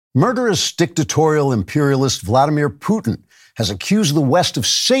Murderous dictatorial imperialist Vladimir Putin has accused the West of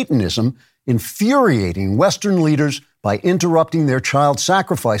Satanism, infuriating Western leaders by interrupting their child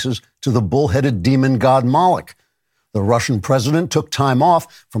sacrifices to the bull-headed demon god Moloch. The Russian president took time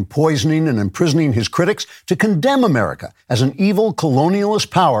off from poisoning and imprisoning his critics to condemn America as an evil colonialist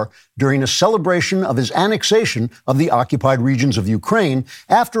power during a celebration of his annexation of the occupied regions of Ukraine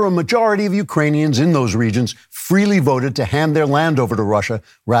after a majority of Ukrainians in those regions freely voted to hand their land over to Russia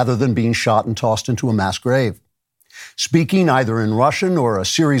rather than being shot and tossed into a mass grave. Speaking either in Russian or a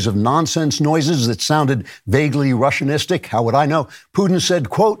series of nonsense noises that sounded vaguely Russianistic, how would I know? Putin said,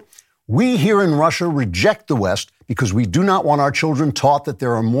 quote, "We here in Russia reject the West because we do not want our children taught that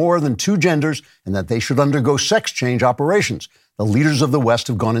there are more than two genders and that they should undergo sex change operations. The leaders of the West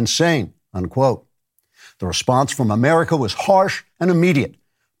have gone insane," unquote. The response from America was harsh and immediate.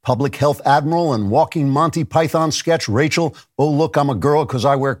 Public health admiral and walking Monty Python sketch Rachel, "Oh, look, I'm a girl because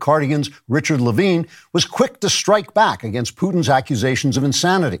I wear cardigans," Richard Levine, was quick to strike back against Putin's accusations of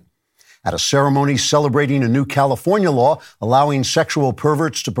insanity. At a ceremony celebrating a new California law allowing sexual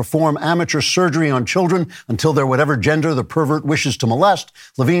perverts to perform amateur surgery on children until they're whatever gender the pervert wishes to molest,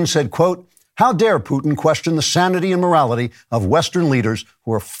 Levine said, quote, "How dare Putin question the sanity and morality of Western leaders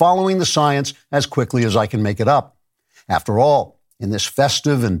who are following the science as quickly as I can make it up. After all, in this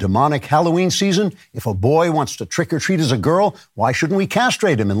festive and demonic Halloween season, if a boy wants to trick or treat as a girl, why shouldn't we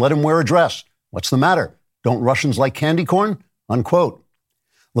castrate him and let him wear a dress? What's the matter? Don't Russians like candy corn?" Unquote.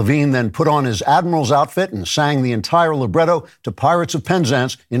 Levine then put on his admiral's outfit and sang the entire libretto to Pirates of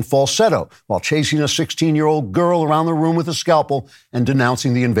Penzance in falsetto while chasing a 16-year-old girl around the room with a scalpel and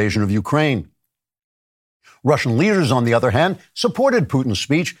denouncing the invasion of Ukraine. Russian leaders, on the other hand, supported Putin's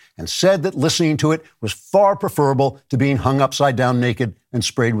speech and said that listening to it was far preferable to being hung upside down naked and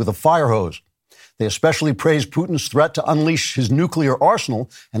sprayed with a fire hose. They especially praised Putin's threat to unleash his nuclear arsenal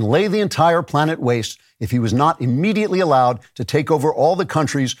and lay the entire planet waste if he was not immediately allowed to take over all the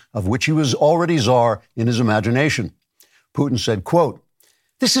countries of which he was already czar in his imagination. Putin said, quote,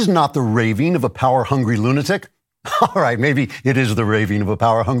 "This is not the raving of a power-hungry lunatic." All right, maybe it is the raving of a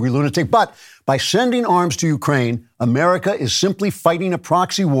power-hungry lunatic, but by sending arms to Ukraine, America is simply fighting a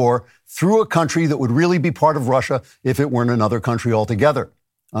proxy war through a country that would really be part of Russia if it weren't another country altogether,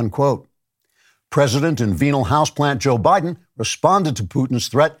 unquote. President and venal houseplant Joe Biden responded to Putin's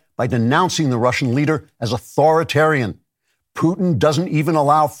threat by denouncing the Russian leader as authoritarian. Putin doesn't even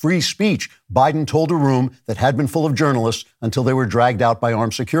allow free speech, Biden told a room that had been full of journalists until they were dragged out by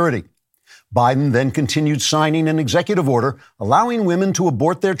armed security. Biden then continued signing an executive order allowing women to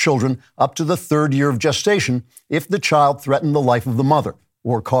abort their children up to the third year of gestation if the child threatened the life of the mother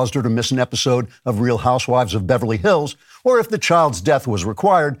or caused her to miss an episode of Real Housewives of Beverly Hills, or if the child's death was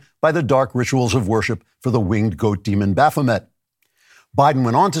required by the dark rituals of worship for the winged goat demon Baphomet. Biden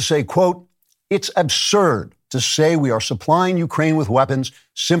went on to say, quote, "It's absurd to say we are supplying Ukraine with weapons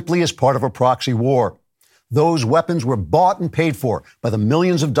simply as part of a proxy war. Those weapons were bought and paid for by the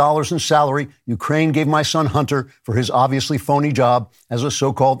millions of dollars in salary Ukraine gave my son Hunter for his obviously phony job as a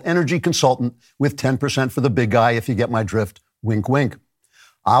so-called energy consultant with 10% for the big guy, if you get my drift. Wink, wink.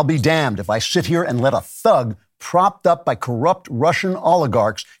 I'll be damned if I sit here and let a thug propped up by corrupt Russian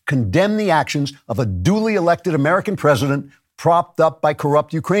oligarchs condemn the actions of a duly elected American president propped up by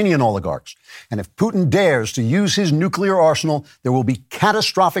corrupt Ukrainian oligarchs. And if Putin dares to use his nuclear arsenal, there will be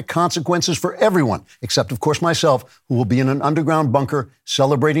catastrophic consequences for everyone, except, of course, myself, who will be in an underground bunker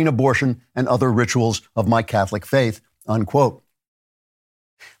celebrating abortion and other rituals of my Catholic faith," unquote.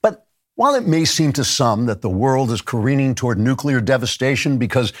 But while it may seem to some that the world is careening toward nuclear devastation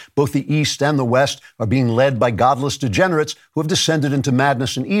because both the East and the West are being led by godless degenerates who have descended into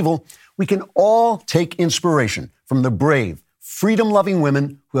madness and evil, we can all take inspiration from the brave, freedom-loving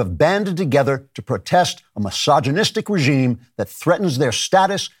women who have banded together to protest a misogynistic regime that threatens their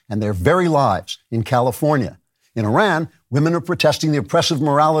status and their very lives in California. In Iran, women are protesting the oppressive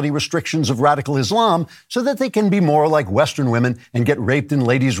morality restrictions of radical Islam so that they can be more like Western women and get raped in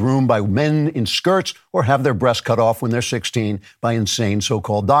ladies' room by men in skirts or have their breasts cut off when they're 16 by insane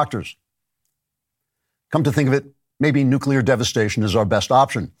so-called doctors. Come to think of it, maybe nuclear devastation is our best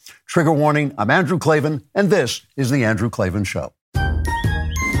option. Trigger warning, I'm Andrew Klavan, and this is The Andrew Klavan Show.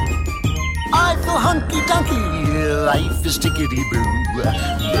 I feel hunky-dunky, life is tickety-boo.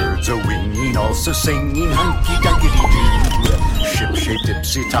 Birds are winging, also singing hunky-dunky-doo. Ship-shape,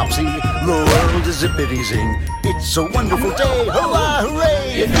 tipsy-topsy, the world is zippity-zing. It's a wonderful day, hurrah,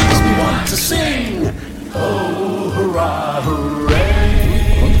 hooray! It makes me want to sing. Oh, hurrah,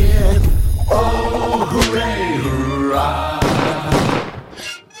 hooray! Oh, hooray, hooray!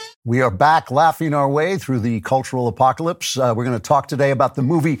 We are back laughing our way through the cultural apocalypse. We're going to talk today about the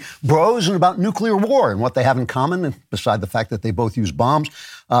movie Bros and about nuclear war and what they have in common, beside the fact that they both use bombs.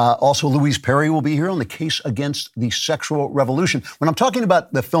 Also, Louise Perry will be here on the case against the sexual revolution. When I'm talking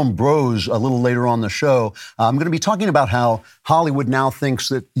about the film Bros a little later on the show, I'm going to be talking about how Hollywood now thinks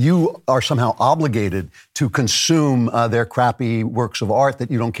that you are somehow obligated to consume their crappy works of art that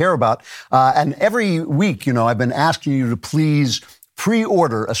you don't care about. And every week, I've been asking you to please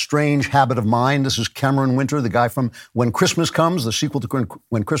pre-order A Strange Habit of Mine. This is Cameron Winter, the guy from When Christmas Comes, the sequel to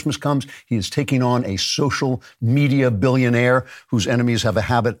When Christmas Comes. He is taking on a social media billionaire whose enemies have a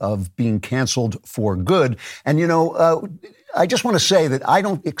habit of being canceled for good. And, I just want to say that I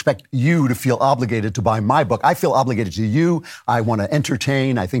don't expect you to feel obligated to buy my book. I feel obligated to you. I want to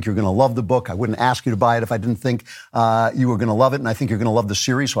entertain. I think you're going to love the book. I wouldn't ask you to buy it if I didn't think you were going to love it, and I think you're going to love the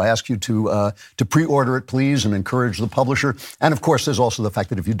series. So I ask you to pre-order it, please, and encourage the publisher. And, of course, there's also the fact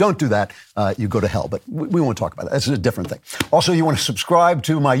that if you don't do that, you go to hell. But we won't talk about that. That's a different thing. Also, you want to subscribe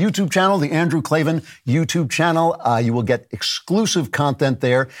to my YouTube channel, the Andrew Klavan YouTube channel. You will get exclusive content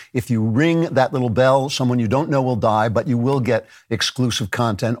there. If you ring that little bell, someone you don't know will die, but you will get exclusive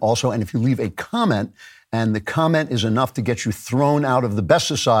content also. And if you leave a comment, and the comment is enough to get you thrown out of the best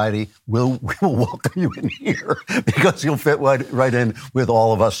society, we will welcome you in here because you'll fit right in with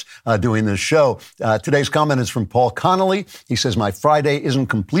all of us doing this show. Today's comment is from Paul Connolly. He says, my Friday isn't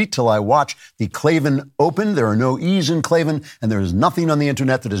complete till I watch the Klavan Open. There are no E's in Klavan, and there is nothing on the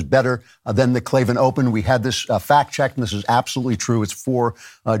internet that is better than the Klavan Open. We had this fact-checked, and this is absolutely true. It's for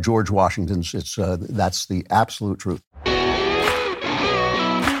George Washington's. That's the absolute truth.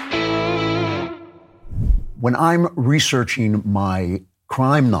 When I'm researching my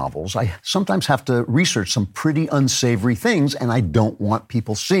crime novels, I sometimes have to research some pretty unsavory things, and I don't want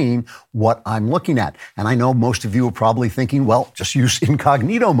people seeing what I'm looking at. And I know most of you are probably thinking, well, just use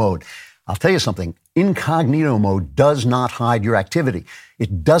incognito mode. I'll tell you something. Incognito mode does not hide your activity.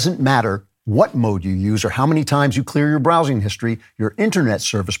 It doesn't matter what mode you use or how many times you clear your browsing history, your internet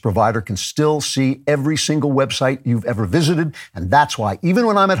service provider can still see every single website you've ever visited. And that's why, even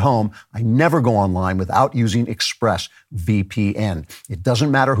when I'm at home, I never go online without using ExpressVPN. It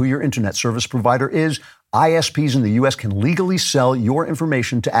doesn't matter who your internet service provider is. ISPs in the U.S. can legally sell your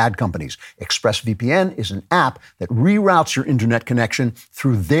information to ad companies. ExpressVPN is an app that reroutes your internet connection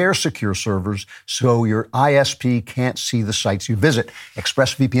through their secure servers so your ISP can't see the sites you visit.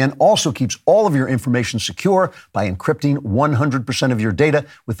 ExpressVPN also keeps all of your information secure by encrypting 100% of your data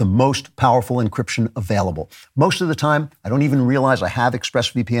with the most powerful encryption available. Most of the time, I don't even realize I have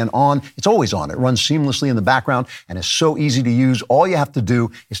ExpressVPN on. It's always on. It runs seamlessly in the background and is so easy to use. All you have to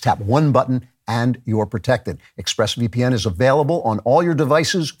do is tap one button and you're protected. ExpressVPN is available on all your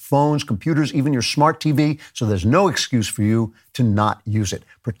devices, phones, computers, even your smart TV, so there's no excuse for you to not use it.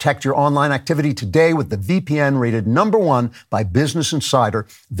 Protect your online activity today with the VPN rated #1 by Business Insider.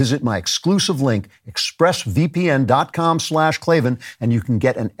 Visit my exclusive link, expressvpn.com/Klavan, and you can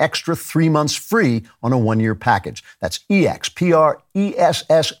get an extra 3 months free on a 1-year package. That's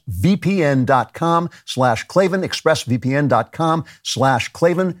expressvpn.com/Klavan,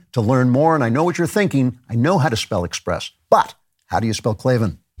 expressvpn.com/Klavan to learn more. And I know what you're thinking. I know how to spell Express, but how do you spell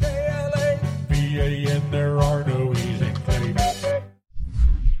Klavan? K-L-A-V-A-N, there are no E's in Klavan.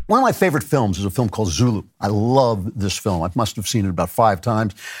 One of my favorite films is a film called Zulu. I love this film. I must have seen it about 5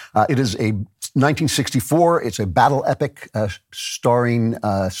 times. It is a 1964. It's a battle epic starring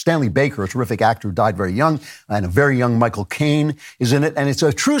Stanley Baker, a terrific actor who died very young, and a very young Michael Caine is in it. And it's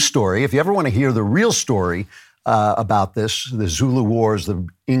a true story. If you ever want to hear the real story about this, the Zulu Wars, the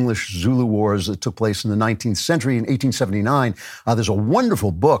English Zulu Wars that took place in the 19th century in 1879. There's a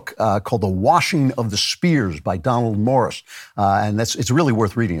wonderful book called The Washing of the Spears by Donald Morris. And it's really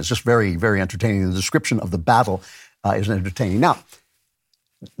worth reading. It's just very, very entertaining. The description of the battle is entertaining. Now,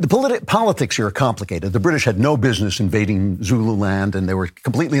 the politics here are complicated. The British had no business invading Zululand, and they were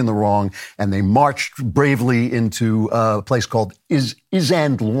completely in the wrong, and they marched bravely into a place called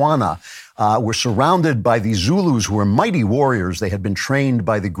Isandlwana. Were surrounded by the Zulus, who were mighty warriors. They had been trained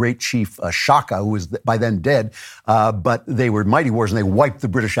by the great chief Shaka, who was by then dead, but they were mighty warriors, and they wiped the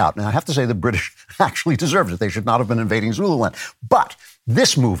British out. And I have to say the British actually deserved it. They should not have been invading Zululand. But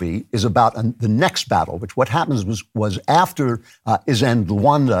this movie is about the next battle, which what happens was after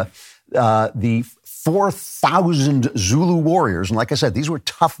Isandlwana, the 4,000 Zulu warriors, and like I said, these were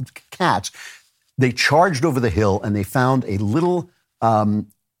tough cats, they charged over the hill and they found a little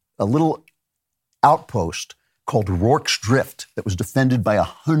outpost called Rorke's Drift that was defended by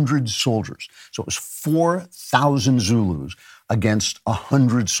 100 soldiers. So it was 4,000 Zulus against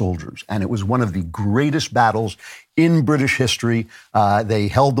 100 soldiers. And it was one of the greatest battles in British history. They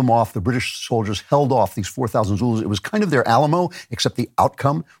held them off. The British soldiers held off these 4,000 Zulus. It was kind of their Alamo, except the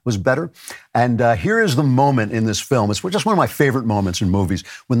outcome was better. And here is the moment in this film. It's just one of my favorite moments in movies.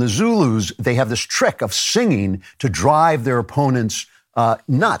 When the Zulus, they have this trick of singing to drive their opponents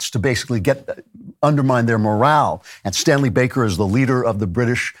nuts, to basically undermine their morale. And Stanley Baker, as the leader of the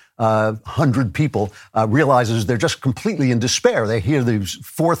British 100 people, realizes they're just completely in despair. They hear these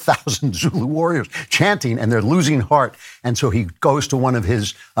 4,000 Zulu warriors chanting, and they're losing heart. And so he goes to one of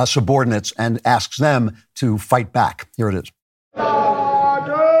his subordinates and asks them to fight back. Here it is.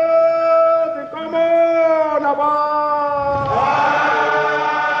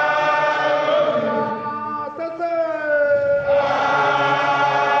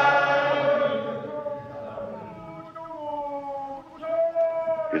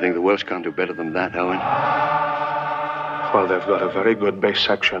 You think the Welsh can't do better than that, Owen? Well, they've got a very good bass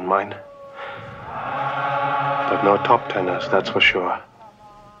section, mind. But no top tenors, that's for sure.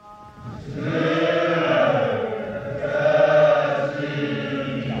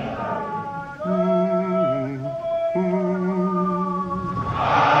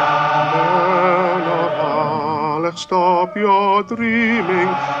 Stop your dreaming.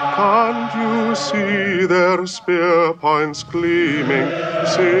 Can't you see their spear points gleaming?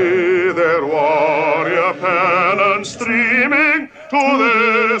 See their warrior pennons streaming to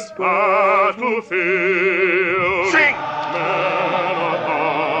this battlefield. Sing! Men of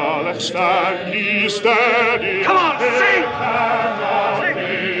Alex, stand ye steady. Come on, sing! Cannot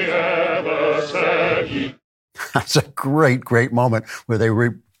be ever said. That's a great, great moment where they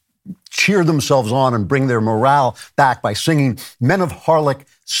cheer themselves on and bring their morale back by singing, "Men of Harlech,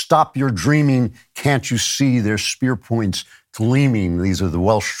 stop your dreaming. Can't you see their spear points gleaming?" These are the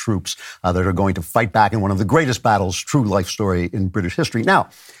Welsh troops that are going to fight back in one of the greatest battles, true life story in British history. Now,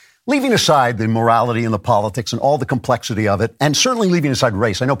 leaving aside the morality and the politics and all the complexity of it, and certainly leaving aside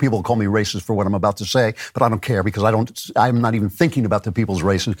race. I know people call me racist for what I'm about to say, but I don't care because I'm not even thinking about the people's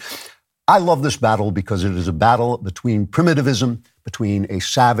races. I love this battle because it is a battle between primitivism, between a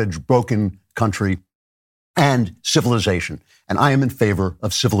savage, broken country, and civilization. And I am in favor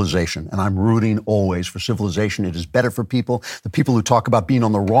of civilization, and I'm rooting always for civilization. It is better for people. The people who talk about being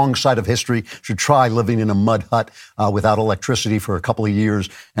on the wrong side of history should try living in a mud hut without electricity for a couple of years,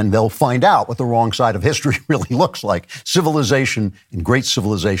 and they'll find out what the wrong side of history really looks like. Civilization, and great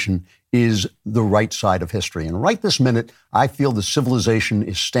civilization, is the right side of history. And right this minute, I feel the civilization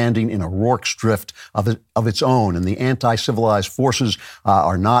is standing in a Rorke's drift of its own, and the anti-civilized forces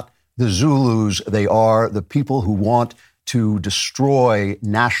are not the Zulus. They are the people who want to destroy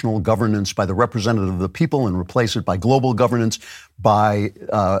national governance by the representative of the people and replace it by global governance, by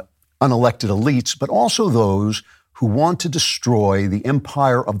unelected elites, but also those who want to destroy the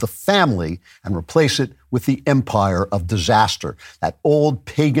empire of the family and replace it with the empire of disaster. That old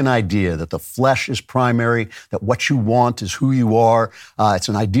pagan idea that the flesh is primary, that what you want is who you are. It's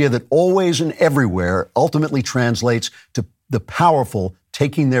an idea that always and everywhere ultimately translates to the powerful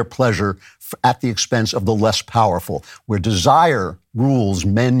taking their pleasure at the expense of the less powerful. Where desire rules,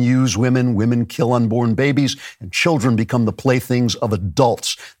 men use women, women kill unborn babies, and children become the playthings of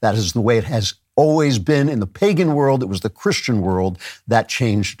adults. That is the way it has always been in the pagan world. It was the Christian world that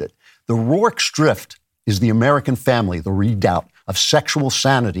changed it. The Rorke's drift is the American family, the redoubt of sexual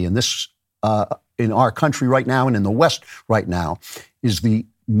sanity in this, in our country right now and in the West right now, is the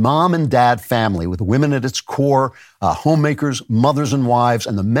mom and dad family with women at its core, homemakers, mothers and wives,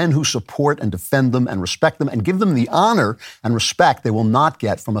 and the men who support and defend them and respect them and give them the honor and respect they will not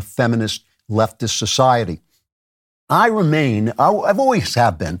get from a feminist leftist society. I've always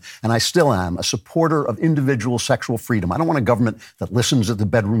have been, and I still am, a supporter of individual sexual freedom. I don't want a government that listens at the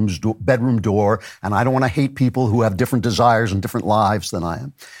bedroom door, and I don't want to hate people who have different desires and different lives than I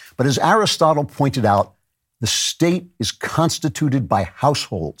am. But as Aristotle pointed out, the state is constituted by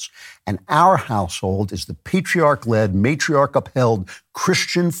households, and our household is the patriarch-led, matriarch-upheld,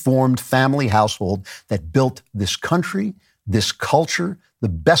 Christian-formed family household that built this country, this culture, the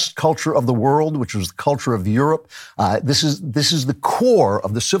best culture of the world, which was the culture of Europe. This is the core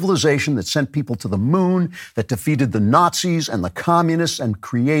of the civilization that sent people to the moon, that defeated the Nazis and the communists and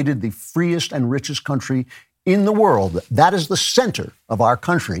created the freest and richest country in the world. That is the center of our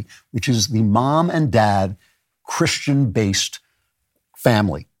country, which is the mom and dad Christian-based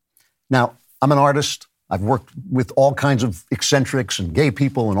family. Now, I'm an artist. I've worked with all kinds of eccentrics and gay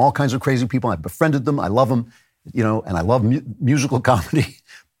people and all kinds of crazy people. I've befriended them. I love them, and I love musical comedy.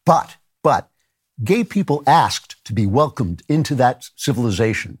 But gay people asked to be welcomed into that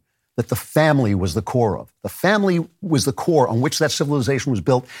civilization that the family was the core of. The family was the core on which that civilization was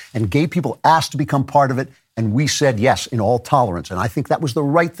built, and gay people asked to become part of it, and we said yes in all tolerance. And I think that was the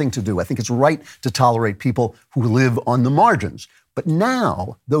right thing to do. I think it's right to tolerate people who live on the margins. But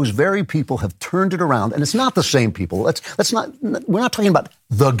now those very people have turned it around, and it's not the same people. We're not talking about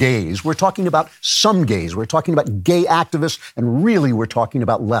the gays. We're talking about some gays. We're talking about gay activists, and really we're talking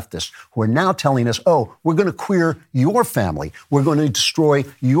about leftists who are now telling us, oh, we're going to queer your family. We're going to destroy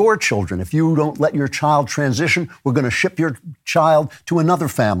your children. If you don't let your child transition, we're going to ship your child to another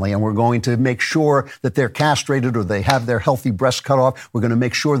family, and we're going to make sure that they're castrated or they have their healthy breasts cut off. We're going to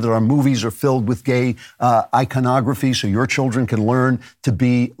make sure that our movies are filled with gay iconography so your children can learn to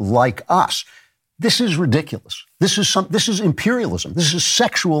be like us. This is ridiculous. This is imperialism. This is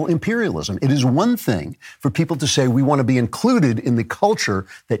sexual imperialism. It is one thing for people to say we want to be included in the culture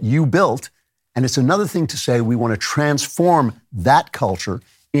that you built, and it's another thing to say we want to transform that culture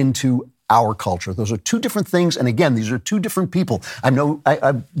into our culture. Those are two different things. And again, these are two different people.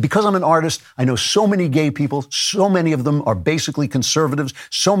 Because I'm an artist, I know so many gay people. So many of them are basically conservatives.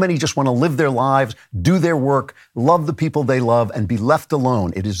 So many just want to live their lives, do their work, love the people they love, and be left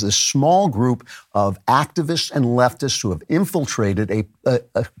alone. It is this small group of activists and leftists who have infiltrated a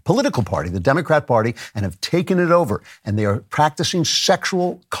political party, the Democrat Party, and have taken it over. And they are practicing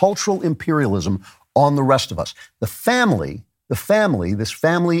sexual, cultural imperialism on the rest of us. This family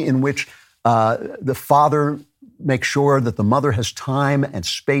in which the father makes sure that the mother has time and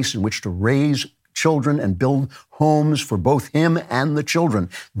space in which to raise children and build homes for both him and the children.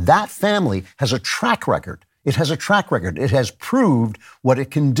 That family has a track record. It has a track record. It has proved what it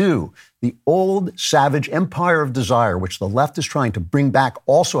can do. The old savage empire of desire, which the left is trying to bring back,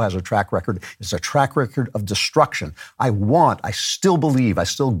 also has a track record. It's a track record of destruction. I still believe, I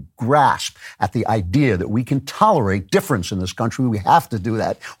still grasp at the idea that we can tolerate difference in this country. We have to do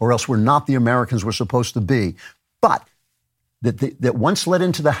that, or else we're not the Americans we're supposed to be. But that once let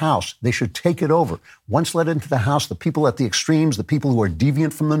into the house, they should take it over. Once let into the house, the people at the extremes, the people who are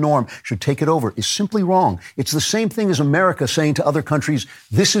deviant from the norm, should take it over, is simply wrong. It's the same thing as America saying to other countries,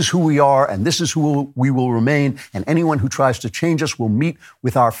 this is who we are and this is who we will remain, and anyone who tries to change us will meet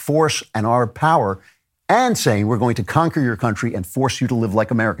with our force and our power, and saying we're going to conquer your country and force you to live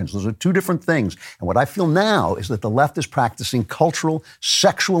like Americans. Those are two different things. And what I feel now is that the left is practicing cultural,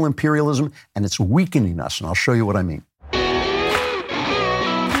 sexual imperialism, and it's weakening us, and I'll show you what I mean.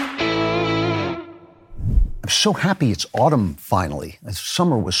 I'm so happy it's autumn finally.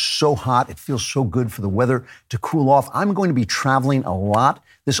 Summer was so hot. It feels so good for the weather to cool off. I'm going to be traveling a lot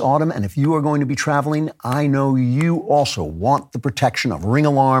this autumn, and if you are going to be traveling, I know you also want the protection of Ring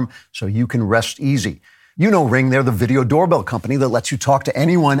Alarm so you can rest easy. You know Ring, they're the video doorbell company that lets you talk to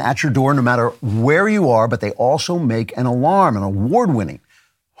anyone at your door no matter where you are, but they also make an alarm, an award-winning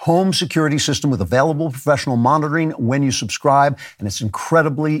home security system with available professional monitoring when you subscribe, and it's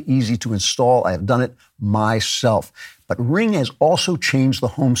incredibly easy to install. I have done it myself. But Ring has also changed the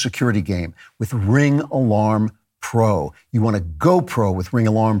home security game with Ring Alarm Pro. You want to go pro with Ring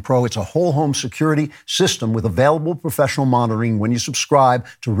Alarm Pro. It's a whole home security system with available professional monitoring when you subscribe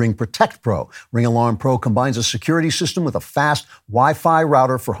to Ring Protect Pro. Ring Alarm Pro combines a security system with a fast Wi-Fi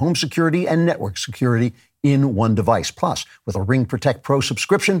router for home security and network security in one device. Plus, with a Ring Protect Pro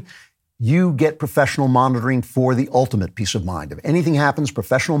subscription, you get professional monitoring for the ultimate peace of mind. If anything happens,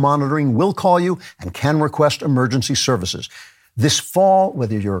 professional monitoring will call you and can request emergency services. This fall,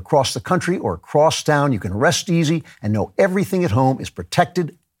 whether you're across the country or across town, you can rest easy and know everything at home is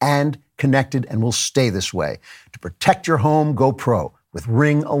protected and connected and will stay this way. To protect your home, go pro with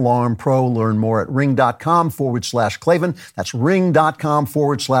Ring Alarm Pro. Learn more at ring.com/Klavan. That's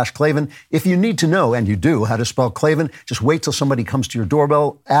ring.com/Klavan. If you need to know, and you do, how to spell Klavan, just wait till somebody comes to your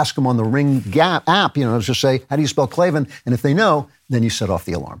doorbell, ask them on the Ring app, just say, how do you spell Klavan? And if they know, then you set off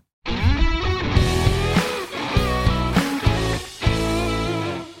the alarm.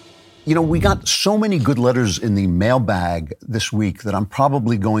 We got so many good letters in the mailbag this week that I'm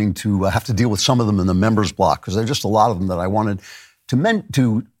probably going to have to deal with some of them in the members block, because there are just a lot of them that I wanted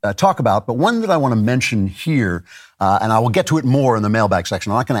to talk about, but one that I want to mention here, and I will get to it more in the mailbag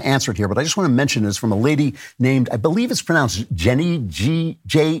section. I'm not going to answer it here, but I just want to mention it's from a lady named, I believe it's pronounced Jenny, Jenae,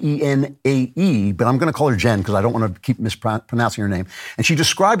 but I'm going to call her Jen because I don't want to keep mispronouncing her name. And she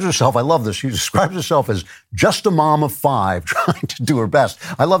describes herself, I love this, she describes herself as just a mom of 5 trying to do her best.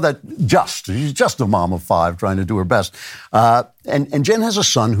 I love that, she's just a mom of 5 trying to do her best. And Jen has a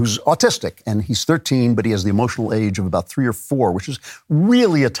son who's autistic, and he's 13, but he has the emotional age of about 3 or 4, which is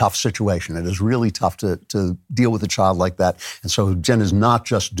really a tough situation. It is really tough to deal with a child like that. And so Jen is not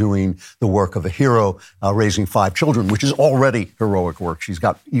just doing the work of a hero raising 5 children, which is already heroic work. She's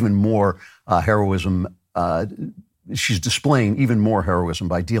got even more heroism. She's displaying even more heroism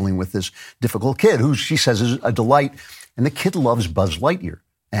by dealing with this difficult kid who she says is a delight. And the kid loves Buzz Lightyear.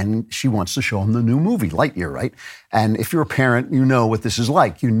 And she wants to show him the new movie, Lightyear, right? And if you're a parent, you know what this is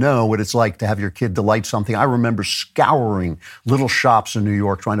like. You know what it's like to have your kid delight something. I remember scouring little shops in New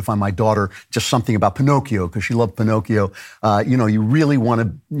York trying to find my daughter just something about Pinocchio because she loved Pinocchio. You really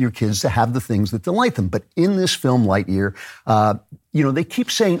want your kids to have the things that delight them. But in this film, Lightyear, they keep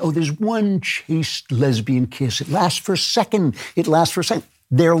saying, oh, there's one chaste lesbian kiss. It lasts for a second.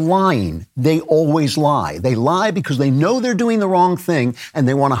 They're lying. They always lie. They lie because they know they're doing the wrong thing and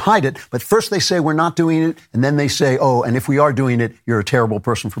they want to hide it. But first they say we're not doing it. And then they say, oh, and if we are doing it, you're a terrible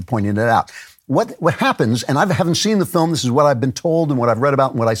person for pointing it out. What happens, and I haven't seen the film, this is what I've been told and what I've read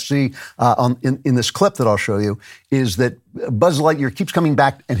about and what I see in this clip that I'll show you, is that Buzz Lightyear keeps coming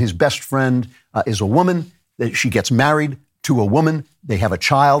back and his best friend is a woman. She gets married to a woman. They have a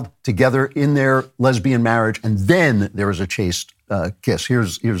child together in their lesbian marriage. And then there is a chaste kiss.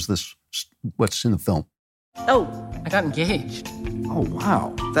 Here's this, what's in the film. Oh, I got engaged. Oh,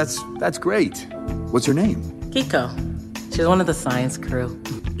 wow. That's great. What's her name? Kiko. She's one of the science crew.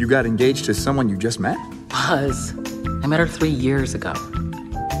 You got engaged to someone you just met? Buzz. I met her 3 years ago.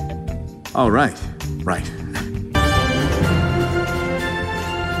 Oh, right.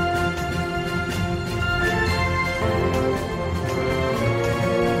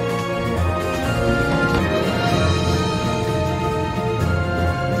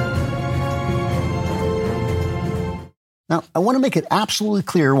 Now, I want to make it absolutely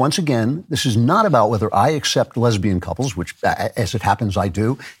clear, once again, this is not about whether I accept lesbian couples, which, as it happens, I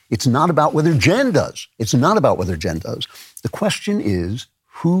do. It's not about whether Jen does. The question is,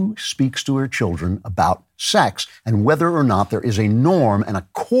 who speaks to her children about sex and whether or not there is a norm and a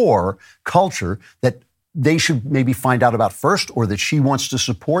core culture that they should maybe find out about first or that she wants to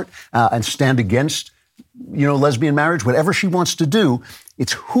support and stand against, lesbian marriage, whatever she wants to do.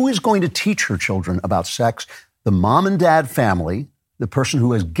 It's who is going to teach her children about sex. The mom and dad family, the person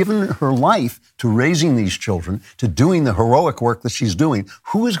who has given her life to raising these children, to doing the heroic work that she's doing,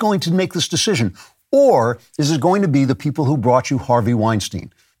 who is going to make this decision? Or is it going to be the people who brought you Harvey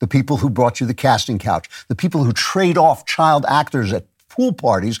Weinstein, the people who brought you the casting couch, the people who trade off child actors at pool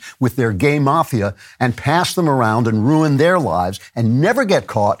parties with their gay mafia and pass them around and ruin their lives and never get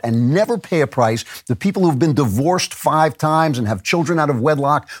caught and never pay a price, the people who've been divorced 5 times and have children out of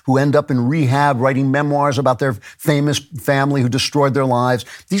wedlock who end up in rehab writing memoirs about their famous family who destroyed their lives.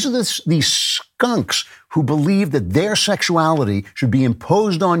 These are these skunks who believe that their sexuality should be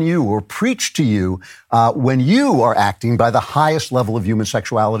imposed on you or preached to you when you are acting by the highest level of human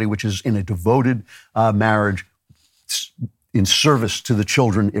sexuality, which is in a devoted marriage in service to the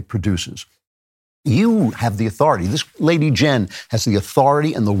children it produces. You have the authority. This lady Jen has the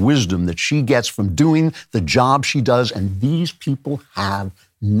authority and the wisdom that she gets from doing the job she does, and these people have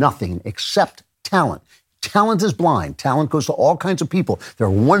nothing except talent. Talent is blind. Talent goes to all kinds of people. There are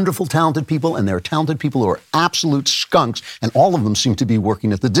wonderful, talented people, and there are talented people who are absolute skunks, and all of them seem to be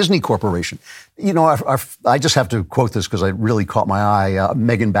working at the Disney Corporation. I just have to quote this because it really caught my eye.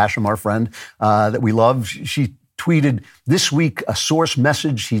 Megan Basham, our friend that we love, she tweeted this week a source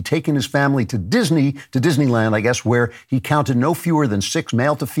message he'd taken his family to Disneyland, I guess, where he counted no fewer than 6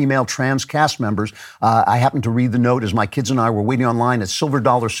 male-to-female trans cast members. I happened to read the note as my kids and I were waiting online at Silver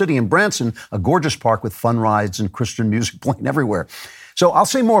Dollar City in Branson, a gorgeous park with fun rides and Christian music playing everywhere. So I'll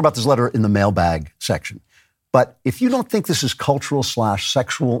say more about this letter in the mailbag section. But if you don't think this is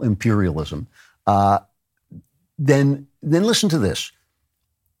cultural/sexual imperialism, then listen to this.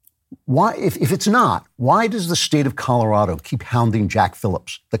 Why, if it's not, why does the state of Colorado keep hounding Jack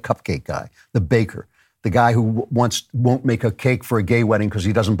Phillips, the cupcake guy, the baker, the guy who won't make a cake for a gay wedding because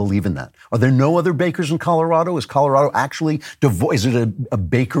he doesn't believe in that? Are there no other bakers in Colorado? Is Colorado actually is it a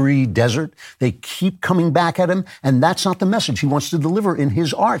bakery desert? They keep coming back at him, and that's not the message he wants to deliver in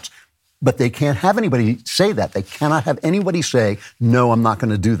his arts. But they can't have anybody say that. They cannot have anybody say, no, I'm not going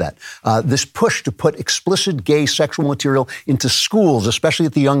to do that. This push to put explicit gay sexual material into schools, especially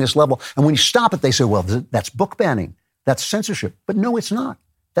at the youngest level. And when you stop it, they say, well, that's book banning. That's censorship. But no, it's not.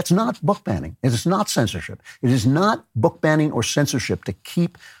 That's not book banning. It is not censorship. It is not book banning or censorship to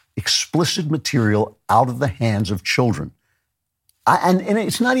keep explicit material out of the hands of children. And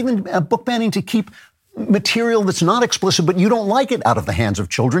it's not even book banning to keep material that's not explicit, but you don't like it out of the hands of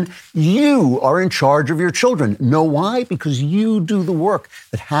children. You are in charge of your children. Know why? Because you do the work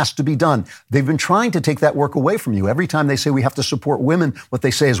that has to be done. They've been trying to take that work away from you. Every time they say we have to support women, what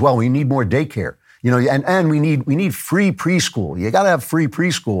they say is, well, we need more daycare. And we need free preschool. You got to have free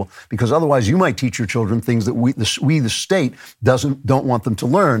preschool because otherwise you might teach your children things that we the state don't want them to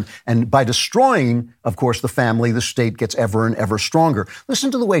learn. And by destroying, of course, the family, the state gets ever and ever stronger. Listen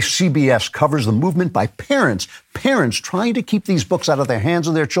to the way CBS covers the movement by parents trying to keep these books out of the hands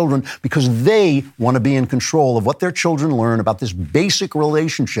of their children because they want to be in control of what their children learn about this basic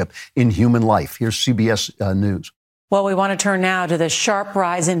relationship in human life. Here's CBS News. Well, we want to turn now to the sharp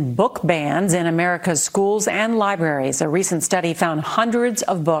rise in book bans in America's schools and libraries. A recent study found hundreds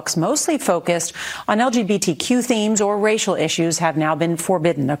of books, mostly focused on LGBTQ themes or racial issues, have now been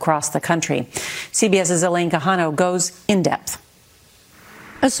forbidden across the country. CBS's Elaine Quijano goes in depth.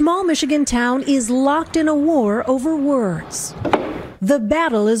 A small Michigan town is locked in a war over words. The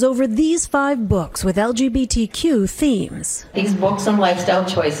battle is over these 5 books with LGBTQ themes. These books and lifestyle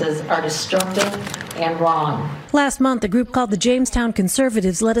choices are destructive and wrong. Last month, a group called the Jamestown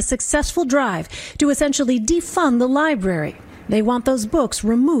Conservatives led a successful drive to essentially defund the library. They want those books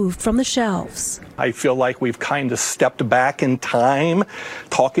removed from the shelves. I feel like we've kind of stepped back in time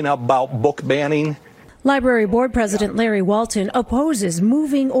talking about book banning. Library Board President Larry Walton opposes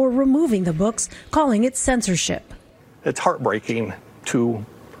moving or removing the books, calling it censorship. It's heartbreaking to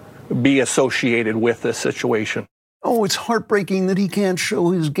be associated with this situation. Oh, it's heartbreaking that he can't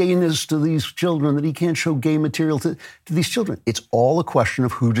show his gayness to these children, that he can't show gay material to these children. It's all a question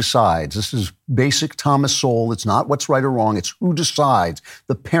of who decides. This is basic Thomas Sowell. It's not what's right or wrong. It's who decides.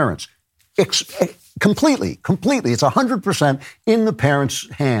 The parents. Completely. It's 100% in the parents'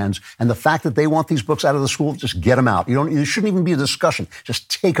 hands. And the fact that they want these books out of the school, just get them out. There shouldn't even be a discussion.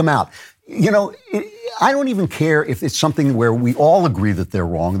 Just take them out. I don't even care if it's something where we all agree that they're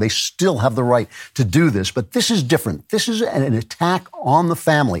wrong. They still have the right to do this. But this is different. This is an attack on the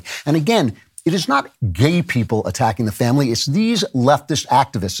family. And again, it is not gay people attacking the family. It's these leftist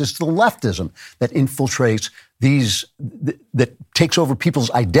activists. It's the leftism that infiltrates that takes over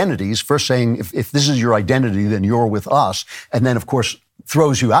people's identities, first saying, if this is your identity, then you're with us. And then, of course,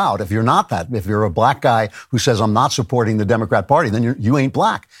 throws you out if you're not that. If you're a black guy who says, I'm not supporting the Democrat Party, then you ain't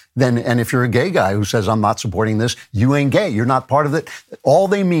black. And if you're a gay guy who says, I'm not supporting this, you ain't gay. You're not part of it. All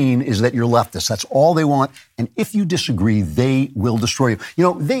they mean is that you're leftist. That's all they want. And if you disagree, they will destroy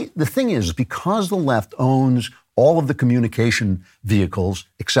you. The thing is, because the left owns all of the communication vehicles,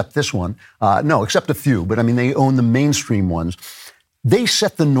 except this one, except a few, but they own the mainstream ones, they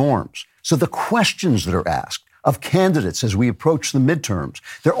set the norms. So the questions that are asked of candidates as we approach the midterms,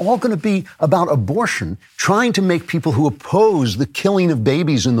 they're all going to be about abortion, trying to make people who oppose the killing of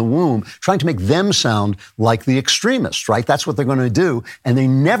babies in the womb, trying to make them sound like the extremists, right? That's what they're going to do. And they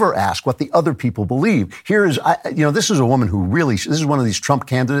never ask what the other people believe. This is a woman who this is one of these Trump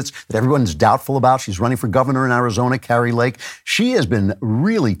candidates that everyone's doubtful about. She's running for governor in Arizona, Carrie Lake. She has been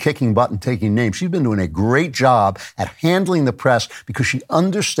really kicking butt and taking names. She's been doing a great job at handling the press because she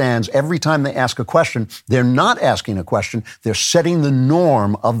understands every time they ask a question, they're not asking a question, they're setting the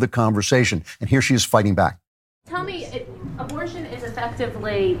norm of the conversation. And here she is fighting back. Tell me, abortion is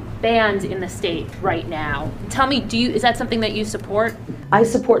effectively banned in the state right now. Tell me, is that something that you support? I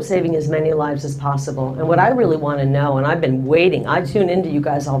support saving as many lives as possible. And what I really want to know, and I've been waiting, I tune into you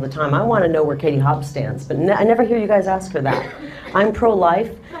guys all the time, I want to know where Katie Hobbs stands, but I never hear you guys ask her that. I'm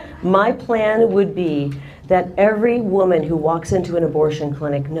pro-life. My plan would be that every woman who walks into an abortion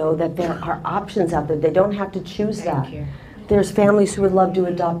clinic know that there are options out there. They don't have to choose that. There's families who would love to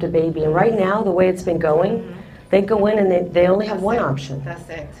adopt a baby. And right now, the way it's been going, they go in and they only have one option. That's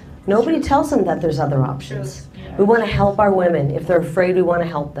it. Nobody tells them that there's other options. We want to help our women. If they're afraid, we want to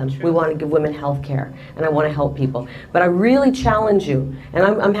help them. We want to give women health care, and I want to help people. But I really challenge you, and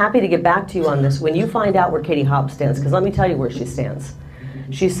I'm happy to get back to you on this, when you find out where Katie Hobbs stands, because let me tell you where she stands.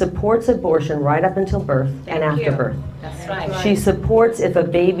 She supports abortion right up until birth and after birth. That's right. She supports if a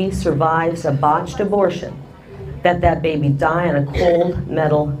baby survives a botched abortion, that baby die on a cold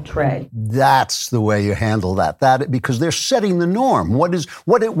metal tray. That's the way you handle that because they're setting the norm.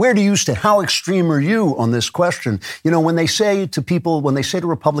 Where do you stand? How extreme are you on this question? When they say to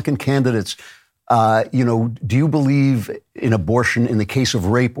Republican candidates, do you believe in abortion in the case of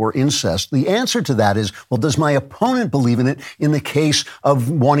rape or incest? The answer to that is, well, does my opponent believe in it in the case of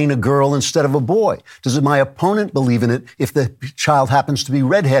wanting a girl instead of a boy? Does my opponent believe in it if the child happens to be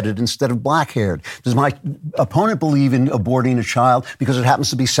redheaded instead of black-haired? Does my opponent believe in aborting a child because it happens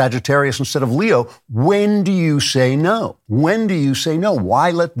to be Sagittarius instead of Leo? When do you say no? When do you say no?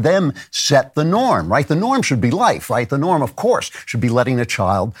 Why let them set the norm, right? The norm should be life, right? The norm, of course, should be letting a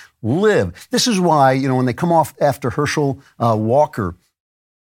child live. This is why, when they come off after Herschel Walker,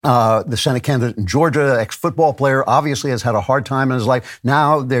 the Senate candidate in Georgia, ex-football player, obviously has had a hard time in his life.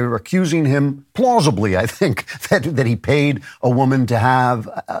 Now they're accusing him, plausibly, I think, that he paid a woman to have,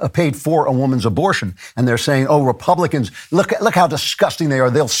 paid for a woman's abortion. And they're saying, oh, Republicans, look how disgusting they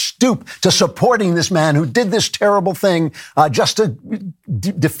are. They'll stoop to supporting this man who did this terrible thing just to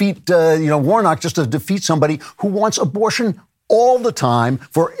defeat, Warnock, just to defeat somebody who wants abortion all the time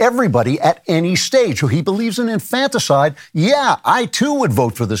for everybody at any stage. Who he believes in infanticide. Yeah, I too would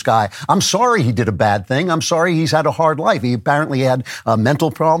vote for this guy. I'm sorry he did a bad thing. I'm sorry he's had a hard life. He apparently had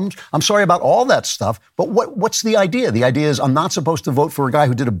mental problems. I'm sorry about all that stuff. But what's the idea? The idea is I'm not supposed to vote for a guy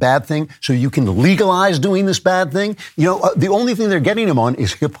who did a bad thing so you can legalize doing this bad thing? The only thing they're getting him on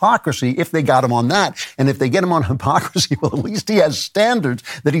is hypocrisy, if they got him on that. And if they get him on hypocrisy, well, at least he has standards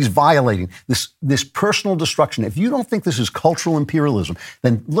that he's violating. This personal destruction. If you don't think this is cultural imperialism,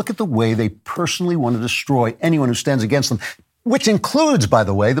 then look at the way they personally want to destroy anyone who stands against them, which includes, by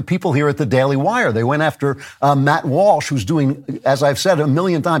the way, the people here at the Daily Wire. They went after Matt Walsh, who's doing, as I've said a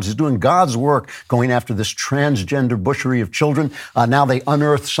million times, he's doing God's work going after this transgender butchery of children. Now they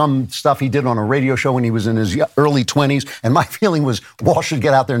unearthed some stuff he did on a radio show when he was in his early 20s. And my feeling was Walsh should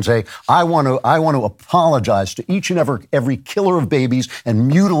get out there and say, I want to apologize to each and every killer of babies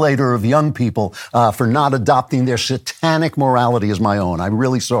and mutilator of young people for not adopting their satanic morality as my own. I'm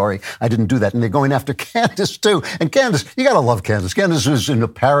really sorry I didn't do that. And they're going after Candace, too. And Candace, you got to love Candace. Candace was in a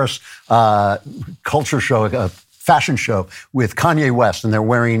Paris culture show, a fashion show with Kanye West, and they're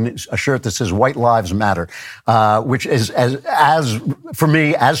wearing a shirt that says "White Lives Matter," which is as for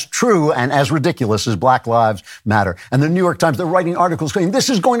me as true and as ridiculous as Black Lives Matter. And the New York Times, they're writing articles saying this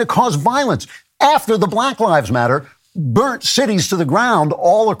is going to cause violence after the Black Lives Matter burnt cities to the ground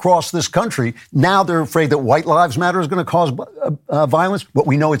all across this country. Now they're afraid that White Lives Matter is going to cause violence, but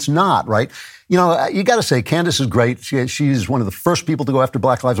we know it's not, right? You got to say, Candace is great. She's one of the first people to go after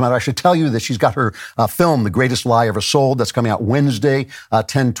Black Lives Matter. I should tell you that she's got her film, The Greatest Lie Ever Sold. That's coming out Wednesday,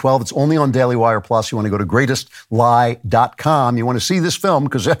 10/12. It's only on Daily Wire Plus. You want to go to greatestlie.com. You want to see this film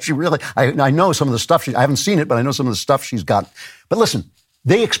because she really, I know some of the stuff. I haven't seen it, but I know some of the stuff she's got. But listen,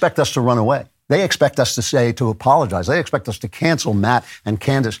 they expect us to run away. They expect us to apologize. They expect us to cancel Matt and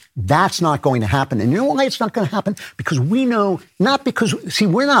Candace. That's not going to happen. And you know why it's not going to happen? Because we know, not because, see,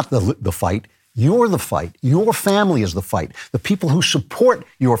 we're not the fight. You're the fight. Your family is the fight. The people who support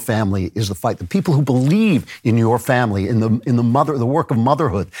your family is the fight. The people who believe in your family, in the work of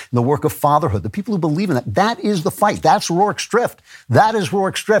motherhood, in the work of fatherhood, the people who believe in that is the fight. That's Rourke's Drift. That is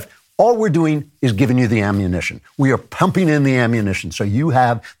Rourke's Drift. All we're doing is giving you the ammunition. We are pumping in the ammunition so you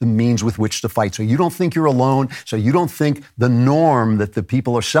have the means with which to fight. So you don't think you're alone. So you don't think the norm that the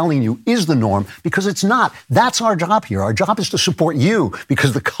people are selling you is the norm, because it's not. That's our job here. Our job is to support you,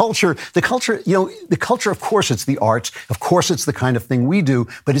 because the culture, of course, it's the arts. Of course, it's the kind of thing we do,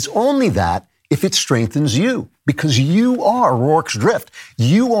 but it's only that if it strengthens you, because you are Rourke's Drift.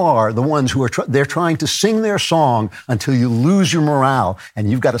 You are the ones who are they're trying to sing their song until you lose your morale, and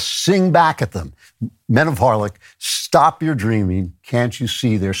you've got to sing back at them. Men of Harlech, stop your dreaming. Can't you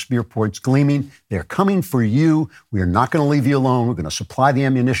see their spear points gleaming? They're coming for you. We are not going to leave you alone. We're going to supply the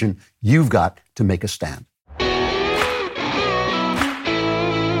ammunition. You've got to make a stand.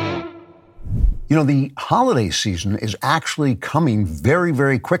 The holiday season is actually coming very,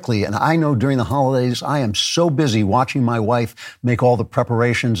 very quickly. And I know during the holidays, I am so busy watching my wife make all the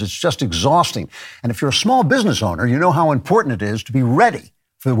preparations. It's just exhausting. And if you're a small business owner, you know how important it is to be ready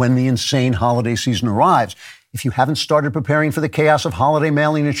for when the insane holiday season arrives. If you haven't started preparing for the chaos of holiday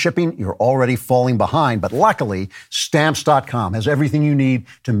mailing and shipping, you're already falling behind. But luckily, Stamps.com has everything you need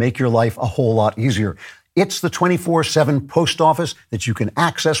to make your life a whole lot easier. It's the 24/7 post office that you can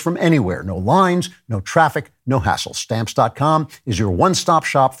access from anywhere. No lines, no traffic, no hassle. Stamps.com is your one-stop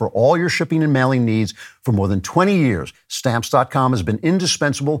shop for all your shipping and mailing needs. For more than 20 years, Stamps.com has been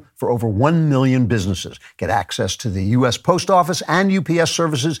indispensable for over 1 million businesses. Get access to the U.S. Post Office and UPS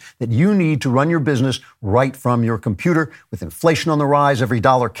services that you need to run your business right from your computer. With inflation on the rise, every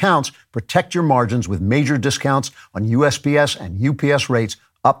dollar counts. Protect your margins with major discounts on USPS and UPS rates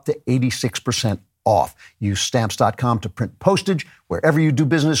up to 86% off. Use Stamps.com to print postage. Wherever you do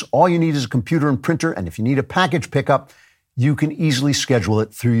business, all you need is a computer and printer. And if you need a package pickup, you can easily schedule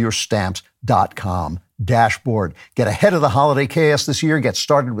it through your Stamps.com dashboard. Get ahead of the holiday chaos this year. Get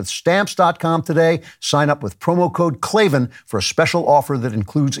started with Stamps.com today. Sign up with promo code Klavan for a special offer that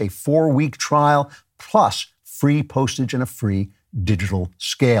includes a 4-week trial plus free postage and a free digital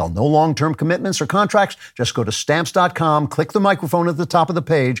scale. No long-term commitments or contracts. Just go to Stamps.com, click the microphone at the top of the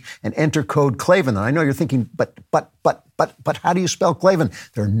page, and enter code Klavan. And I know you're thinking, but how do you spell Klavan?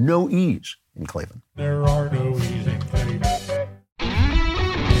 There are no E's in Klavan. There are no E's in Klavan.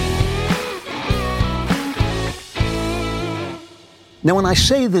 Now, when I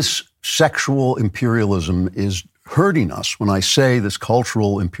say this sexual imperialism is hurting us, when I say this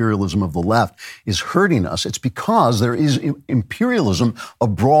cultural imperialism of the left is hurting us, it's because there is imperialism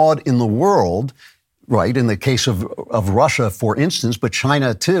abroad in the world, right, in the case of Russia, for instance, but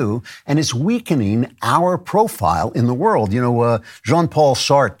China too, and it's weakening our profile in the world. You know, Jean-Paul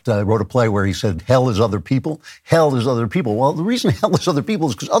Sartre wrote a play where he said, hell is other people, hell is other people. Well, the reason hell is other people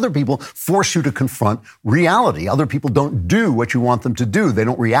is because other people force you to confront reality. Other people don't do what you want them to do. They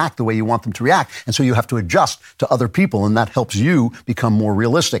don't react the way you want them to react, and so you have to adjust to other people, and that helps you become more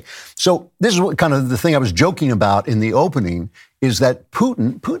realistic. So this is what kind of the thing I was joking about in the opening, is that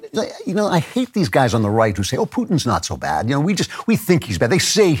Putin, you know, I hate these guys on the right who say, oh, Putin's not so bad. You know, we think he's bad. They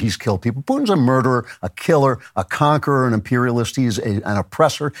say he's killed people. Putin's a murderer, a killer, a conqueror, an imperialist. He's an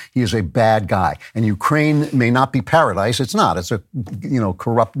oppressor. He is a bad guy. And Ukraine may not be paradise. It's not. It's a, you know,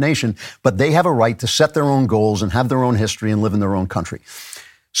 corrupt nation. But they have a right to set their own goals and have their own history and live in their own country.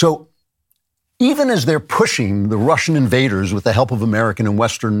 So even as they're pushing the Russian invaders with the help of American and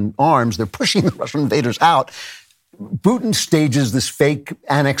Western arms, they're pushing the Russian invaders out. Putin stages this fake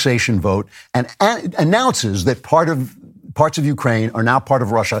annexation vote and announces that parts of Ukraine are now part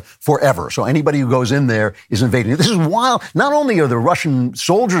of Russia forever. So anybody who goes in there is invading. This is wild. Not only are the Russian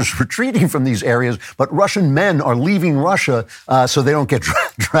soldiers retreating from these areas, but Russian men are leaving Russia so they don't get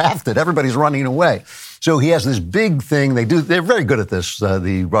drafted. Everybody's running away. So he has this big thing. They're very good at this,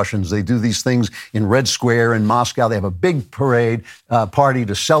 the Russians. They do these things in Red Square in Moscow. They have a big party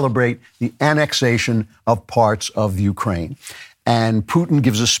to celebrate the annexation of parts of Ukraine. And Putin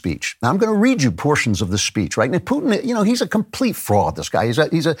gives a speech. Now, I'm going to read you portions of the speech, right? And Putin, you know, he's a complete fraud, this guy.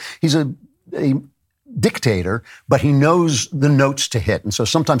 He's a dictator, but he knows the notes to hit. And so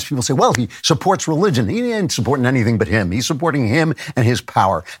sometimes people say, well, he supports religion. He ain't supporting anything but him. He's supporting him and his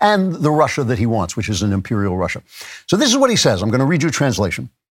power and the Russia that he wants, which is an imperial Russia. So this is what he says. I'm going to read you a translation.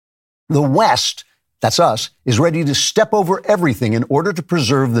 The West, that's us, is ready to step over everything in order to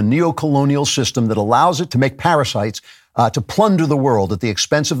preserve the neo-colonial system that allows it to make parasites to plunder the world at the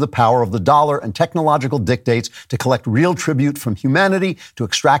expense of the power of the dollar and technological dictates, to collect real tribute from humanity, to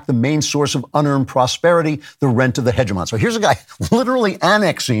extract the main source of unearned prosperity, the rent of the hegemon. So here's a guy literally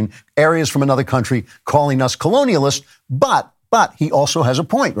annexing areas from another country, calling us colonialist, but he also has a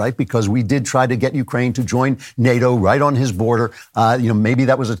point, right? Because we did try to get Ukraine to join NATO right on his border. You know, maybe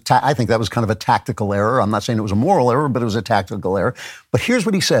that was I think that was kind of a tactical error. I'm not saying it was a moral error, but it was a tactical error. But here's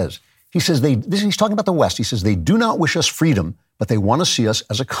what he says. He says he's talking about the West. He says they do not wish us freedom, but they want to see us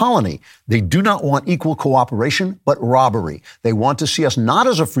as a colony. They do not want equal cooperation, but robbery. They want to see us not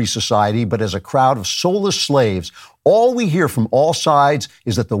as a free society, but as a crowd of soulless slaves. All we hear from all sides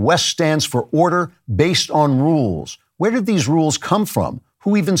is that the West stands for order based on rules. Where did these rules come from?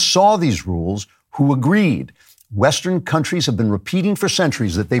 Who even saw these rules? Who agreed? Western countries have been repeating for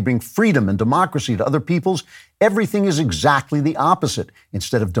centuries that they bring freedom and democracy to other peoples. Everything is exactly the opposite.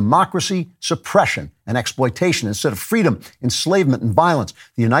 Instead of democracy, suppression and exploitation. Instead of freedom, enslavement and violence.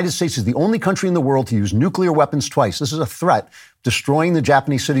 The United States is the only country in the world to use nuclear weapons twice. This is a threat, destroying the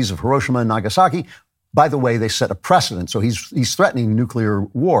Japanese cities of Hiroshima and Nagasaki. By the way, they set a precedent, so he's threatening nuclear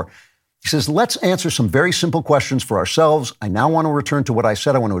war. He says, let's answer some very simple questions for ourselves. I now want to return to what I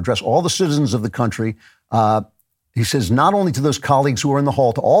said. I want to address all the citizens of the country. He says, not only to those colleagues who are in the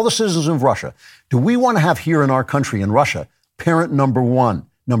hall, to all the citizens of Russia. Do we want to have here in our country, in Russia, parent number 1,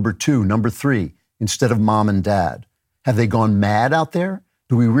 number 2, number 3, instead of mom and dad? Have they gone mad out there?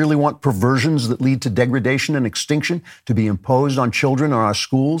 Do we really want perversions that lead to degradation and extinction to be imposed on children in our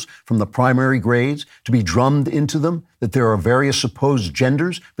schools from the primary grades, to be drummed into them that there are various supposed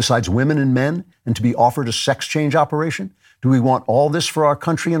genders besides women and men, and to be offered a sex change operation? Do we want all this for our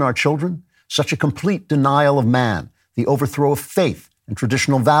country and our children? Such a complete denial of man, the overthrow of faith and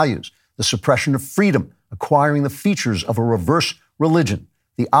traditional values, the suppression of freedom, acquiring the features of a reverse religion,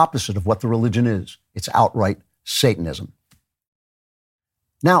 the opposite of what the religion is. It's outright Satanism.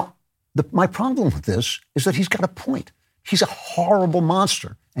 Now, my problem with this is that he's got a point. He's a horrible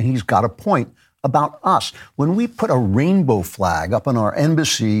monster, and he's got a point about us. When we put a rainbow flag up on our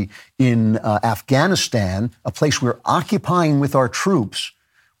embassy in Afghanistan, a place we're occupying with our troops,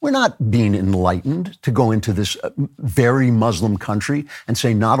 we're not being enlightened to go into this very Muslim country and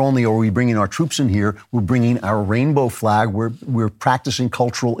say, not only are we bringing our troops in here, we're bringing our rainbow flag, we're practicing